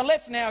 So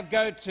let's now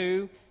go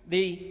to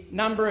the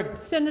number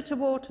of— Senator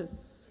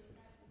Waters.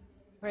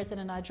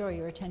 President, I draw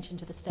your attention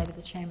to the state of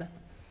the chamber.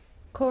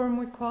 Quorum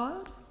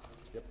required?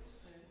 Yep.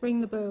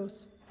 Ring the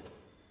bells.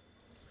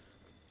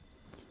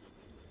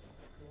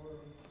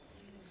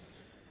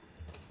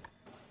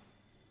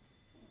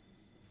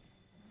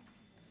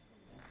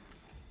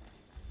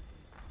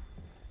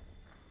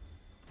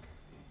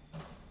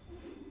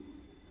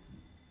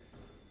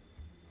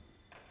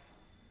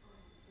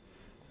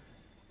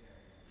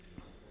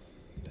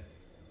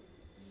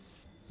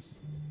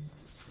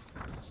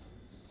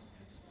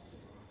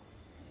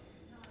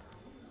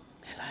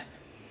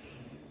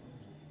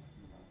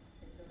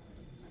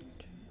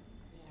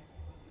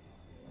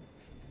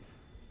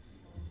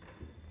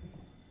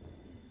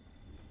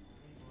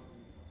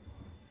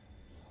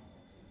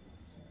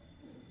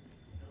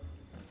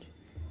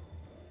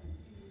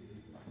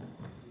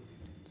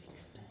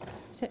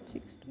 Set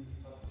 16.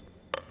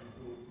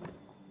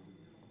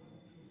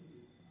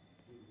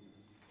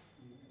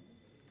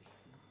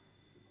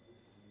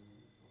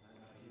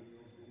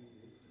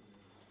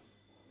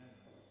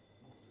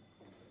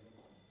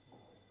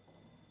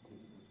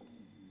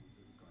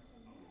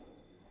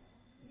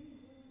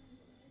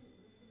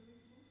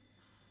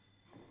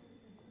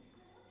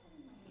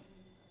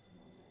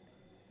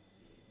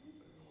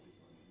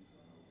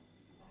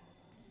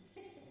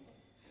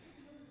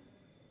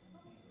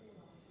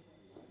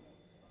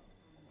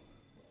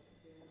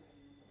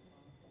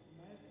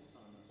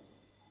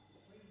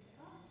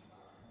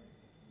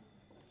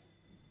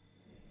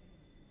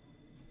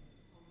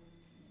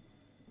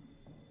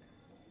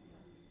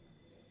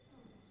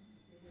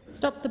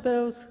 Stop the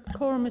bells.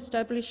 Quorum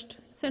established.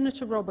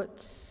 Senator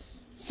Roberts.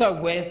 So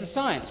where's the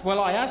science?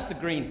 Well, I asked the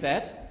Greens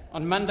that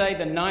on Monday,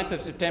 the 9th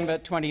of September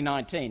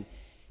 2019.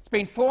 It's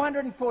been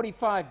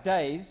 445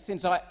 days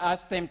since I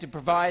asked them to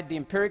provide the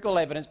empirical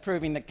evidence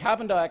proving that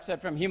carbon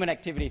dioxide from human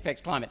activity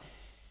affects climate.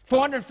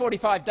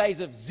 445 days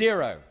of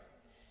zero.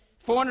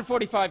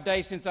 445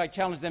 days since I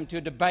challenged them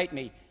to debate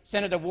me,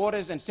 Senator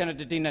Waters and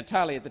Senator Di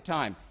Natale at the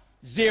time.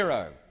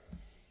 Zero.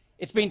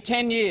 It's been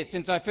 10 years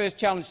since I first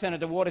challenged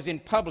Senator Waters in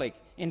public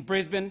in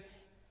Brisbane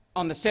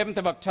on the 7th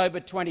of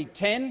October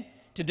 2010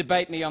 to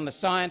debate me on the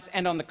science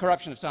and on the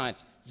corruption of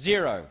science.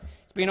 Zero.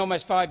 It's been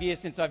almost 5 years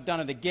since I've did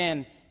it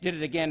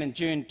again in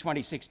June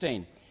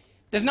 2016.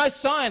 There's no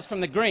science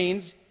from the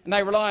Greens, and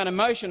they rely on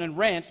emotion and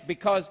rants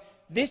because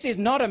this is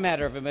not a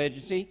matter of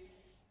urgency.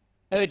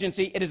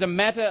 It is a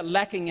matter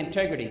lacking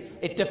integrity.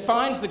 It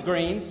defines the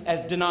Greens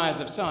as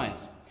deniers of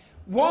science.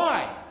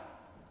 Why?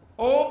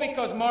 All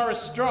because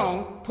Maurice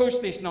Strong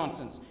pushed this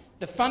nonsense.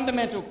 The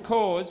fundamental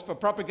cause for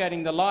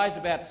propagating the lies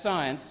about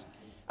science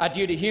are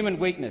due to human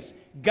weakness,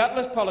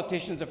 gutless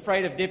politicians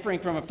afraid of differing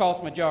from a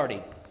false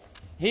majority.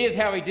 Here's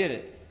how he did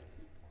it.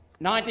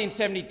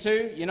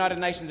 1972, United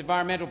Nations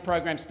Environmental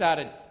Programme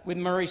started with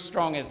Maurice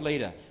Strong as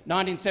leader.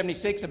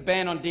 1976, a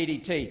ban on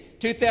DDT.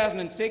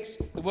 2006,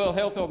 the World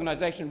Health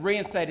Organization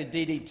reinstated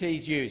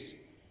DDT's use.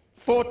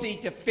 40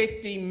 to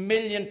 50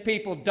 million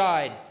people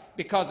died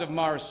because of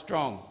Maurice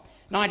Strong.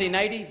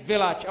 1980,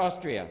 Villach,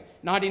 Austria.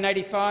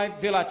 1985,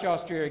 Villach,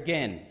 Austria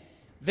again.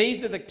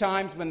 These are the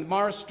times when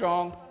Maurice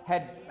Strong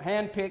had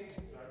handpicked—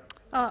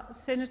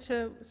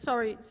 Senator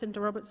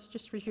Roberts,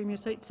 just resume your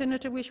seat.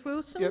 Senator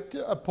Whish-Wilson. Yep,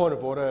 a point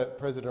of order,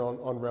 President,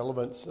 on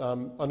relevance.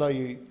 I know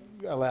you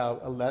allow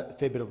a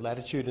fair bit of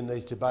latitude in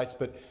these debates,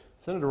 but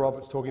Senator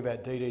Roberts talking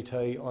about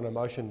DDT on a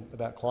motion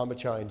about climate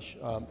change,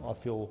 I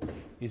feel,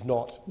 is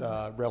not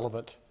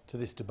relevant to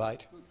this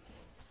debate.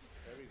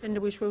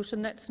 Senator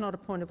Whish-Wilson, that's not a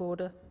point of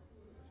order.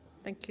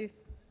 Thank you.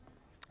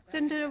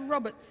 Senator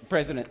Roberts.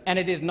 President, and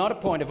it is not a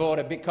point of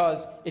order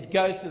because it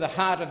goes to the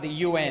heart of the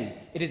UN.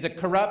 It is a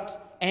corrupt,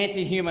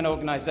 anti-human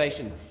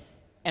organisation.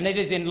 And it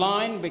is in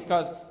line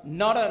because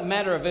not a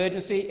matter of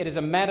urgency, it is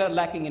a matter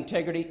lacking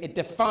integrity. It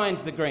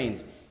defines the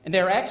Greens. And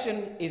their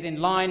action is in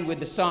line with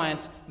the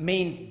science,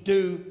 means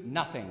do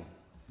nothing.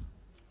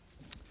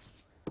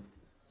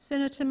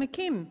 Senator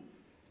McKim.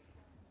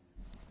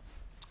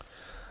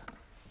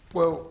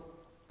 Well,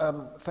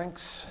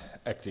 thanks,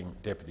 Acting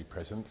Deputy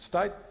President.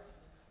 State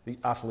the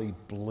utterly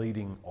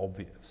bleeding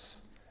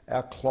obvious.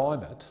 Our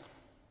climate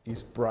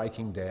is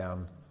breaking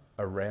down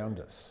around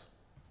us.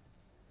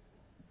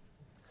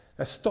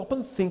 Now stop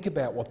and think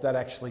about what that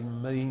actually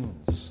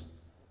means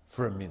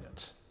for a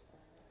minute.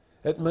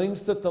 It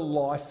means that the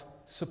life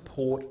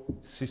support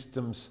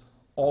systems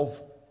of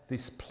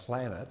this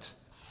planet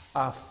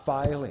are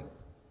failing.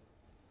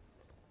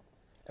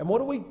 And what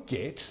do we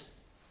get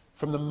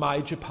from the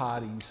major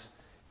parties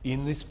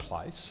in this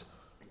place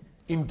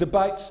in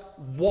debates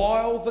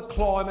while the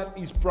climate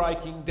is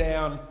breaking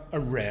down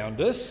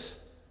around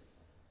us?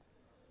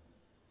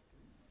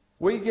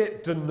 We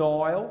get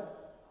denial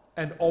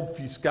and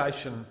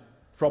obfuscation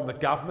from the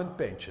government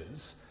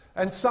benches,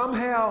 and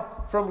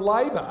somehow from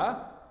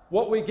Labor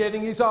what we're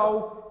getting is,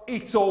 oh,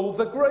 it's all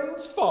the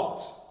Greens'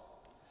 fault.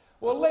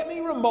 Well, let me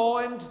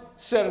remind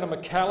Senator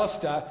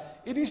McAllister,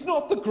 it is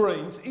not the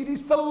Greens, it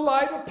is the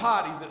Labor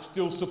Party that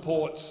still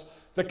supports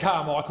the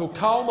Carmichael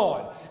coal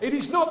mine. It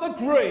is not the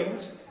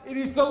Greens, it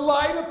is the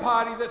Labor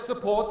Party that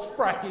supports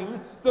fracking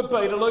the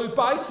Beetaloo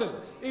Basin.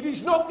 It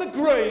is not the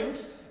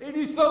Greens, it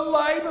is the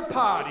Labor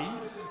Party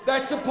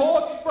that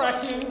supports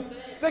fracking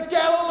the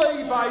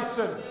Galilee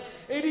Basin.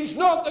 It is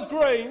not the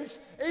Greens,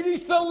 it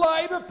is the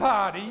Labor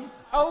Party,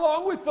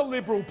 along with the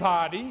Liberal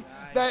Party,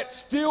 that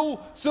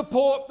still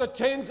support the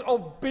tens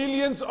of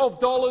billions of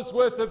dollars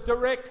worth of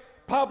direct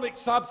public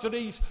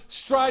subsidies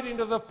straight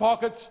into the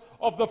pockets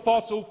of the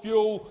fossil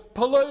fuel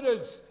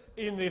polluters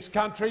in this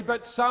country.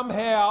 But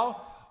somehow,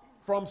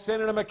 from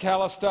Senator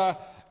McAllister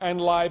and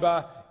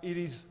Labor, it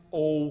is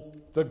all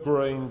the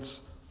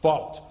Greens'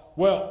 fault.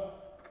 Well,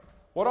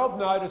 what I've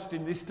noticed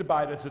in this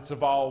debate as it's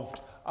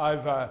evolved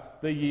over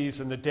the years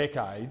and the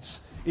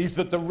decades is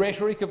that the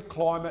rhetoric of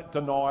climate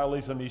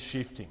denialism is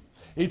shifting.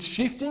 It's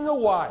shifting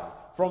away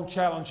from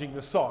challenging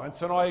the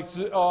science, and I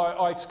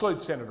exclude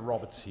Senator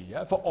Roberts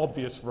here for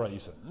obvious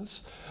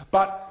reasons,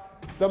 but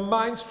the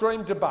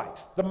mainstream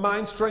debate, the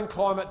mainstream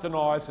climate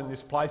deniers in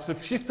this place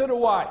have shifted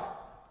away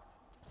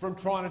from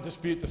trying to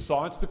dispute the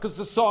science because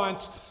the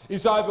science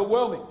is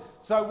overwhelming.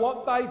 So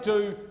what they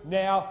do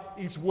now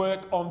is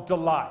work on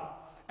delay.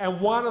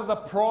 And one of the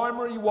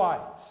primary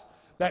ways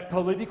that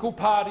political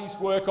parties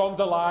work on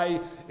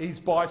delay is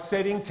by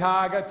setting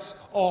targets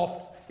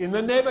off in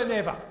the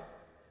never-never.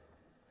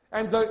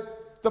 And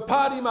the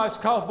party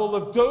most culpable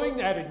of doing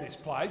that in this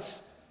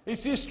place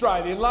is the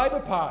Australian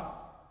Labor Party,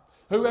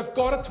 who have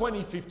got a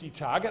 2050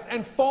 target,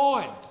 and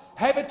fine,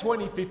 have a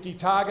 2050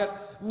 target,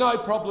 no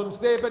problems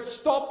there, but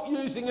stop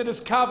using it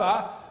as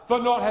cover for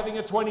not having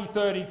a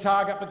 2030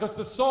 target, because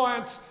the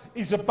science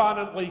is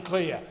abundantly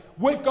clear.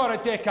 We've got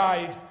a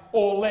decade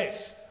or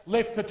less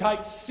left to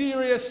take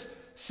serious,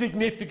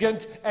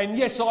 significant, and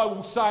yes, I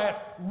will say it,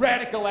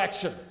 radical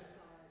action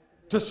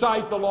to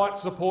save the life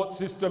support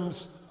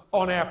systems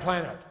on our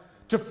planet,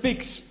 to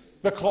fix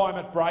the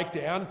climate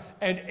breakdown,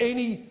 and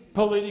any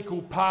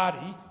political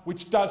party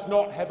which does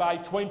not have a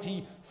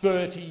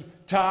 2030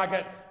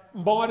 target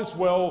might as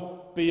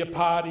well be a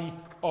party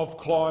of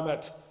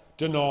climate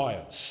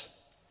deniers.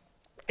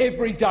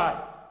 Every day,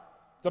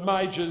 the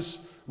majors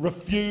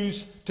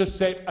refuse to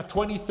set a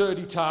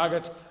 2030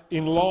 target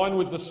in line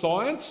with the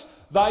science.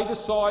 They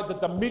decide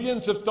that the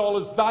millions of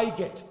dollars they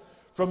get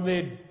from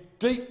their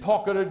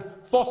deep-pocketed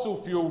fossil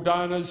fuel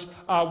donors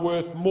are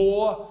worth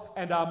more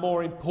and are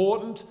more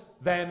important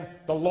than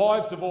the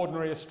lives of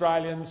ordinary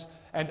Australians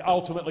and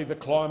ultimately the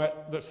climate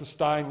that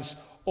sustains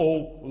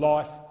all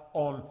life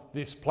on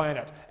this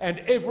planet. And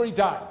every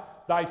day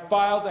they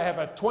fail to have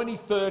a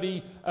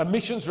 2030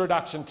 emissions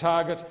reduction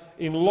target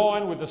in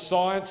line with the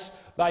science.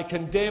 They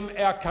condemn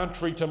our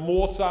country to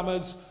more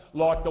summers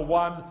like the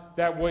one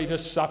that we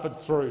just suffered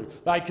through.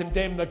 They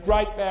condemn the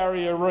Great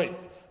Barrier Reef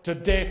to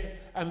death,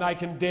 and they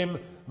condemn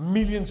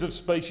millions of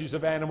species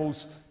of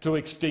animals to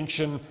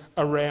extinction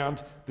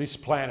around this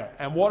planet.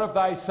 And what have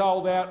they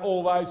sold out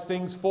all those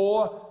things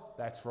for?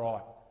 That's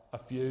right, a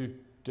few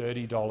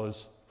dirty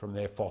dollars from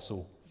their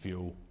fossil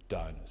fuel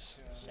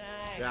donors.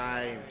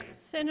 Shame.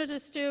 Senator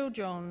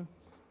Steele-John.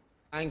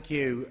 Thank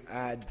you,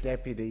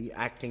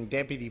 Acting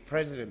Deputy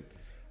President.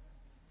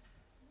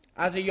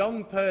 As a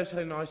young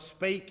person, I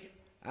speak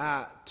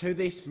to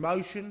this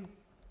motion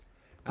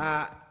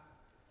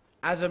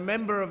as a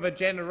member of a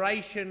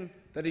generation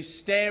that is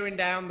staring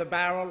down the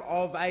barrel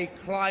of a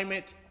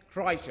climate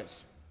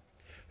crisis,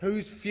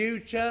 whose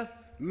future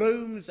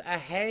looms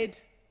ahead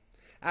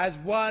as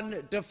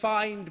one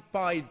defined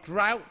by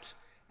drought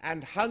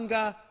and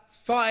hunger,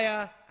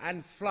 fire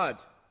and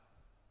flood.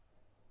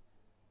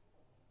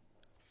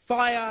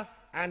 Fire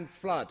and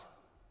flood.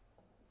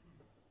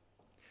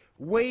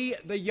 We,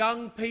 the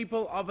young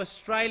people of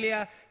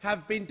Australia,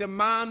 have been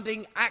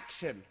demanding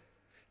action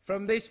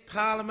from this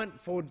Parliament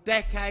for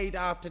decade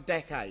after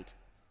decade.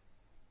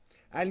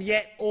 And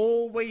yet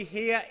all we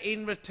hear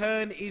in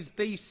return is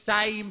the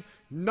same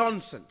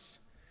nonsense,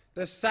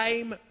 the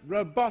same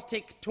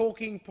robotic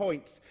talking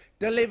points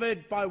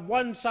delivered by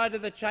one side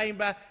of the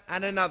chamber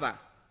and another.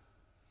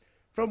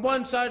 From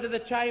one side of the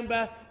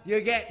chamber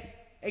you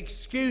get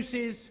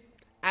excuses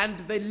and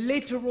the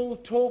literal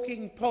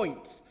talking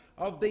points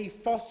of the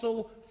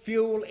fossil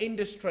fuel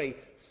industry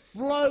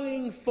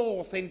flowing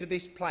forth into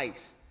this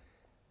place.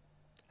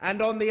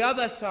 And on the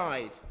other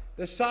side,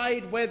 the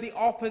side where the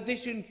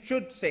opposition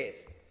should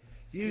sit,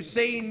 you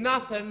see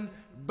nothing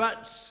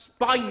but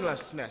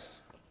spinelessness.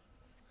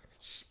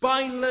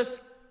 Spineless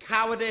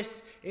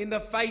cowardice in the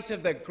face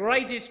of the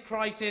greatest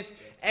crisis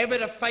ever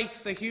to face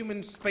the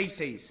human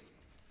species.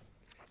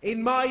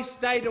 In my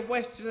state of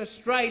Western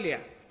Australia,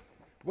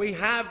 we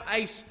have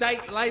a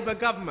state Labor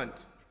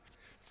government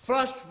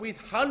flushed with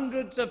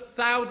hundreds of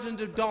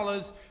thousands of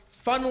dollars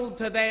funnelled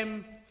to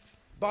them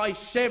by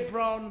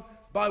Chevron,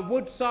 by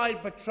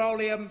Woodside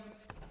Petroleum,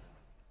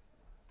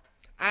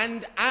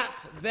 and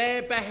at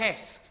their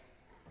behest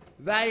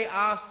they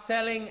are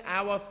selling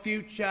our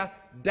future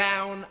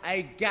down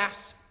a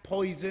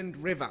gas-poisoned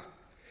river.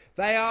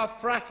 They are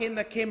fracking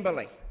the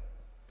Kimberley,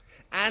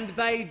 and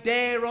they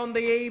dare on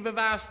the eve of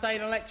our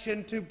state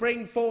election to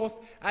bring forth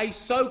a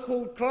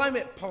so-called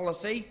climate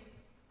policy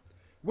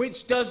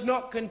which does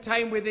not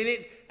contain within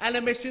it an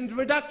emissions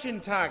reduction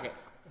target,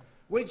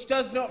 which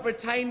does not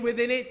retain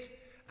within it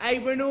a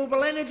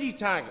renewable energy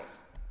target.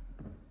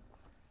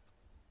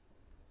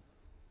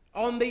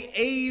 On the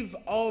eve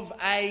of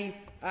a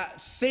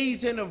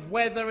season of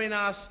weather in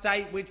our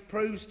state which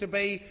proves to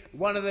be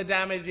one of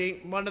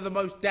the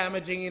most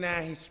damaging in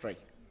our history.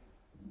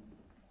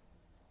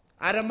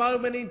 At a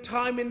moment in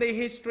time in the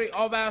history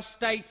of our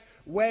state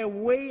where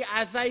we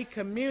as a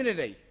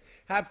community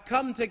have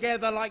come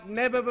together like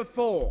never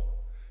before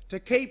to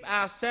keep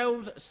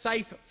ourselves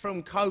safe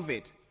from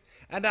COVID,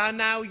 and are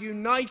now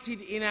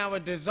united in our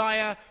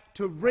desire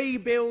to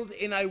rebuild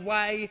in a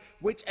way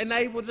which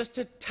enables us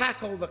to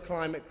tackle the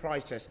climate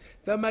crisis.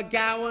 The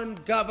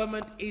McGowan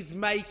government is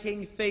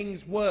making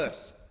things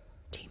worse.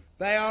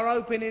 They are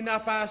opening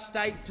up our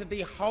state to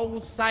the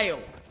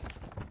wholesale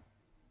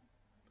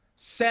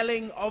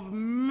selling of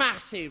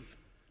massive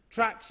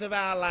tracts of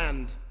our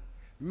land,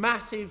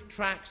 massive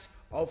tracts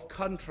of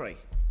country,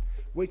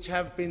 which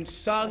have been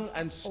sung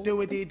and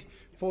stewarded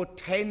for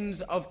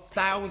tens of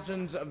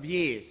thousands of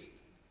years,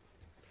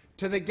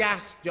 to the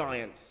gas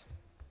giants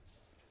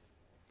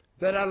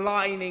that are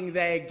lining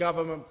their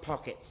government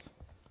pockets.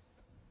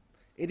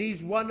 It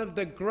is one of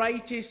the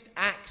greatest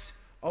acts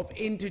of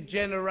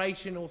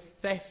intergenerational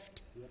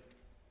theft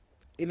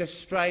in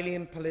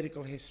Australian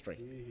political history.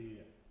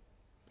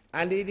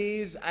 And it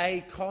is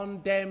a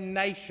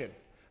condemnation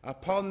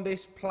upon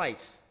this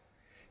place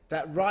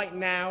that right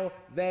now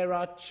there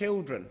are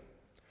children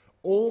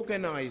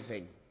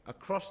organising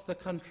across the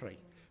country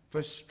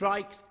for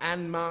strikes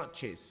and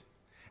marches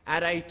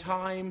at a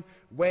time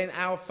when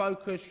our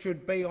focus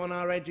should be on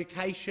our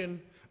education,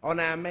 on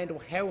our mental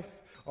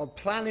health, on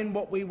planning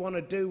what we want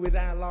to do with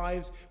our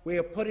lives. We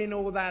are putting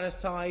all that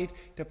aside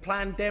to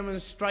plan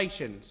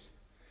demonstrations,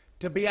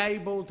 to be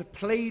able to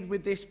plead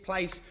with this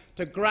place,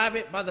 to grab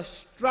it by the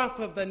scruff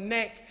of the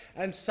neck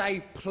and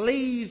say,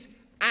 please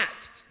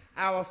act,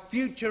 our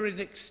future is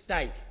at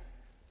stake.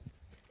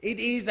 It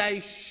is a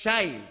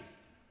shame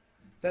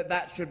that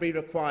that should be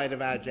required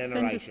of our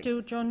generation. Senator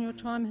Steele, John, your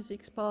time has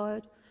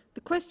expired.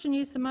 The question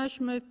is the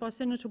motion moved by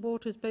Senator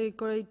Waters be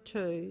agreed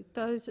to.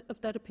 Those of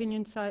that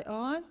opinion say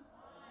aye.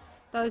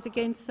 Those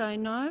against say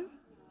no.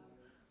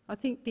 I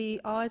think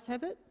the ayes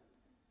have it.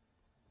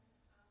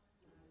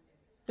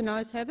 The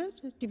noes have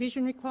it.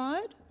 Division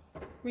required.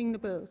 Ring the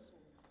bells.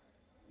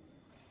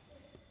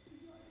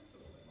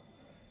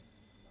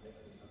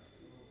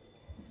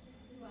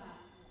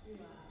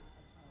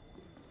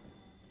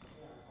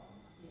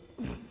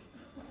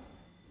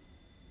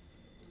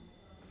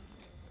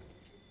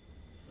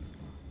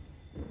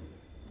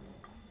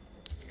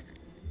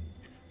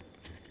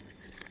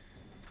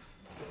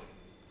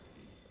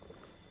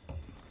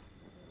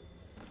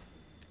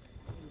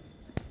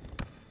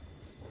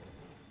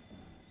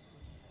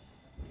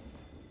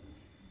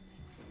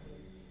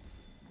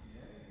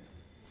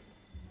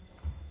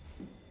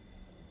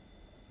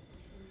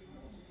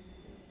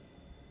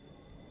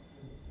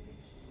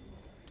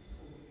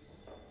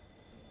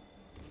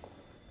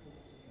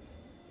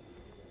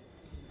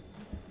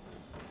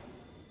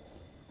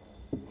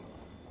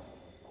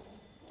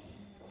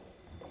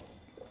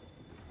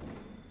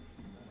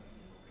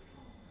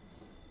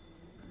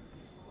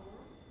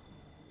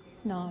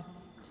 No.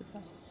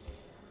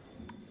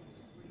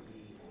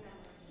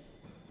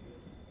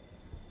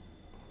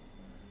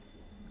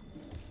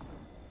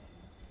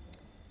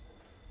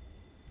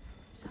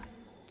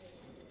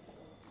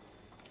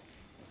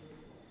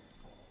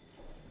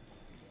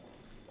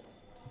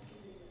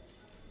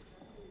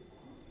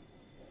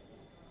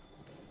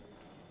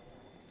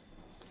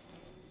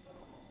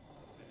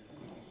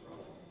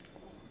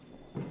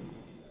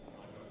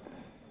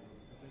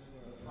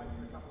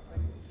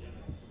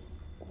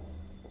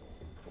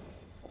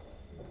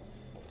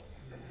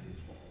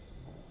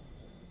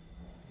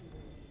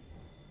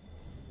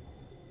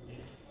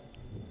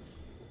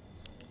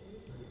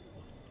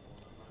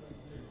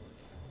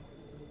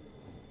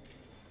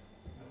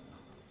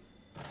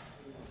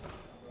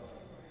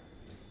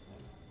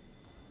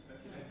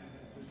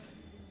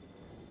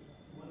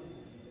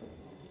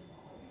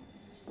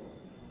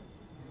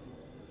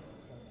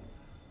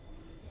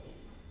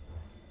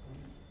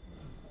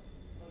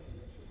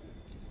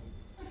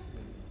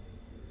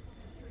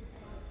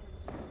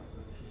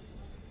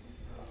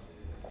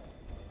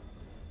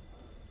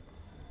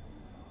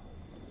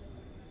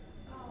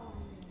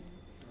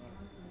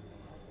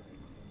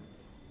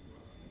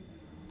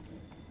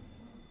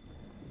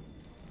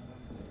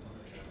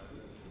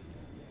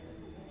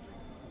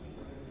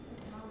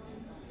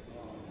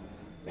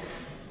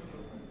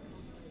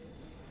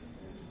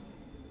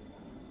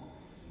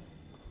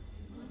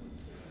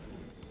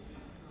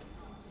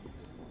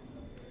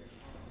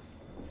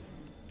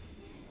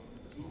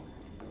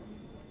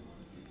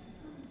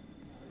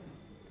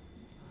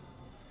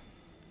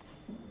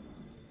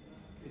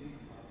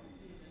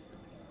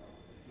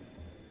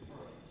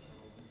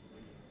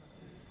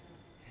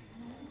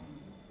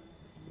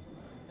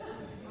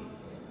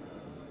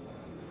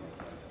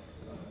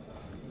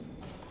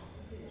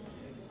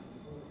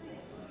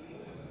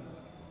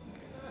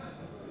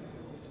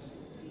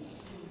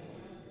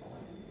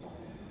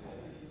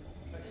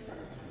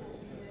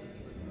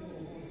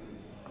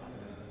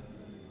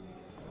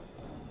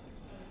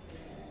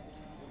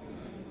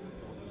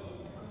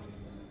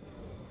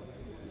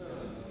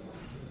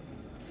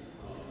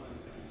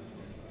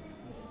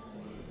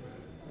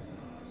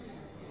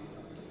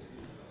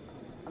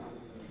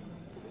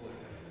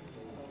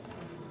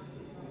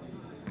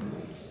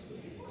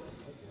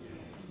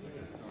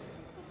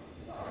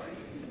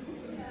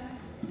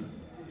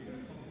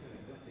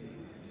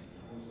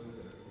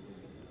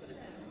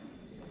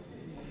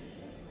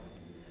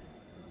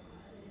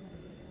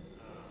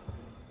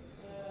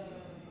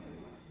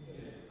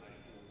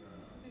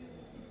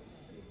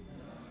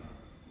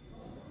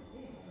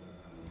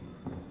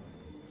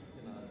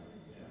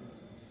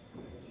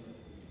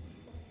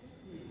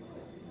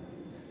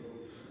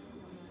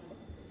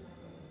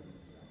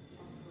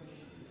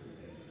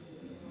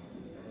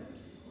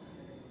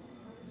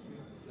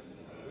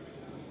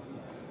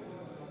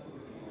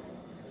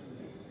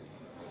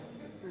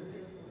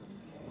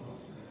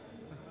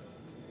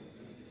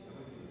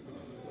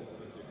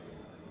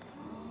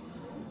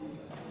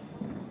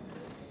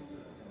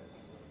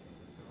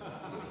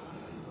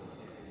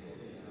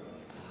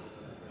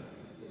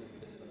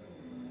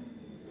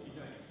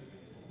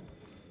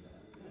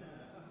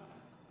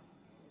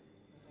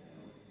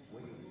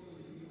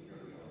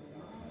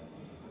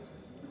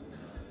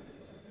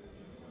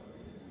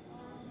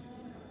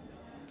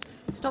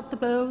 Stop the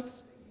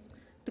bells.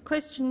 The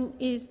question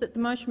is that the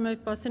motion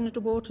moved by Senator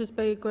Waters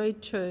be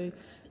agreed to.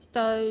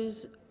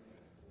 The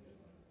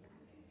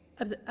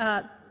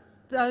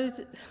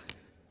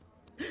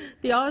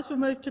ayes will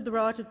move to the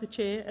right of the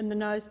chair and the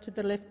noes to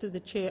the left of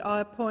the chair. I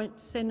appoint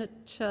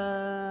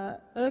Senator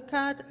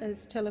Urquhart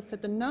as teller for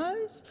the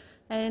noes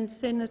and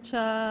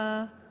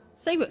Senator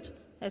Siewert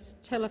as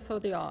teller for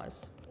the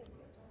ayes.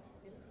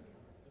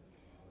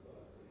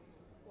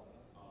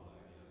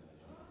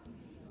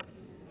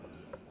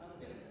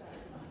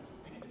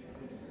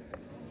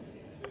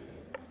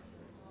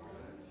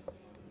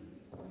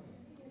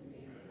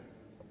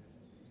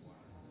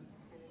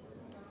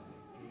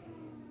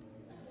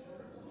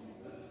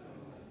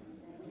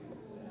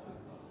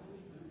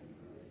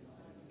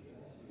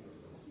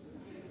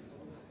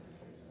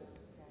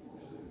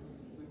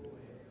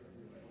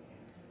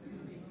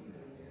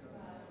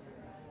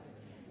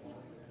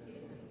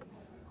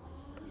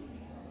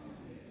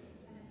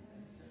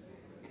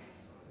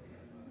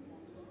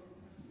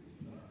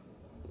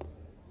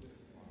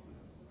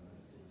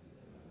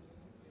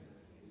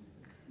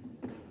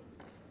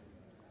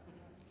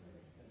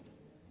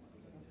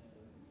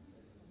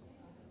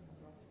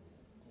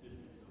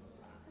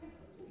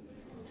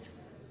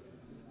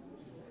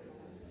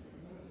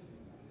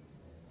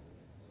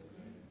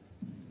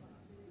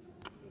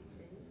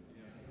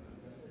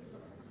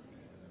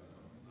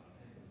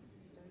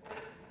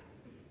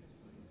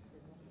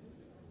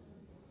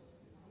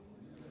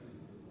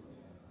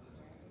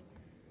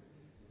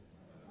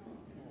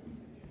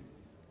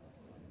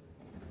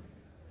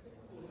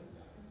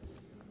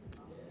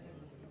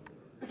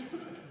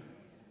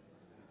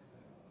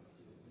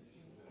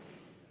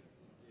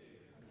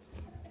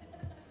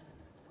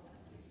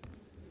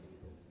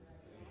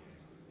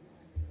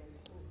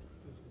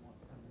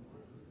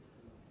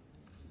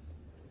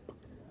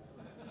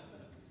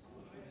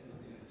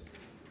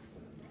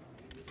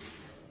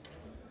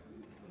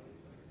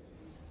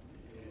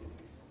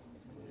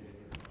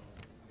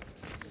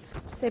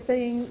 There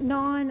being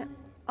 9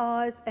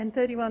 ayes and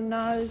 31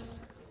 noes,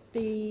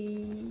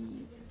 the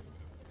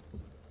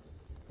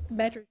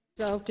matter is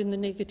resolved in the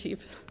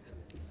negative.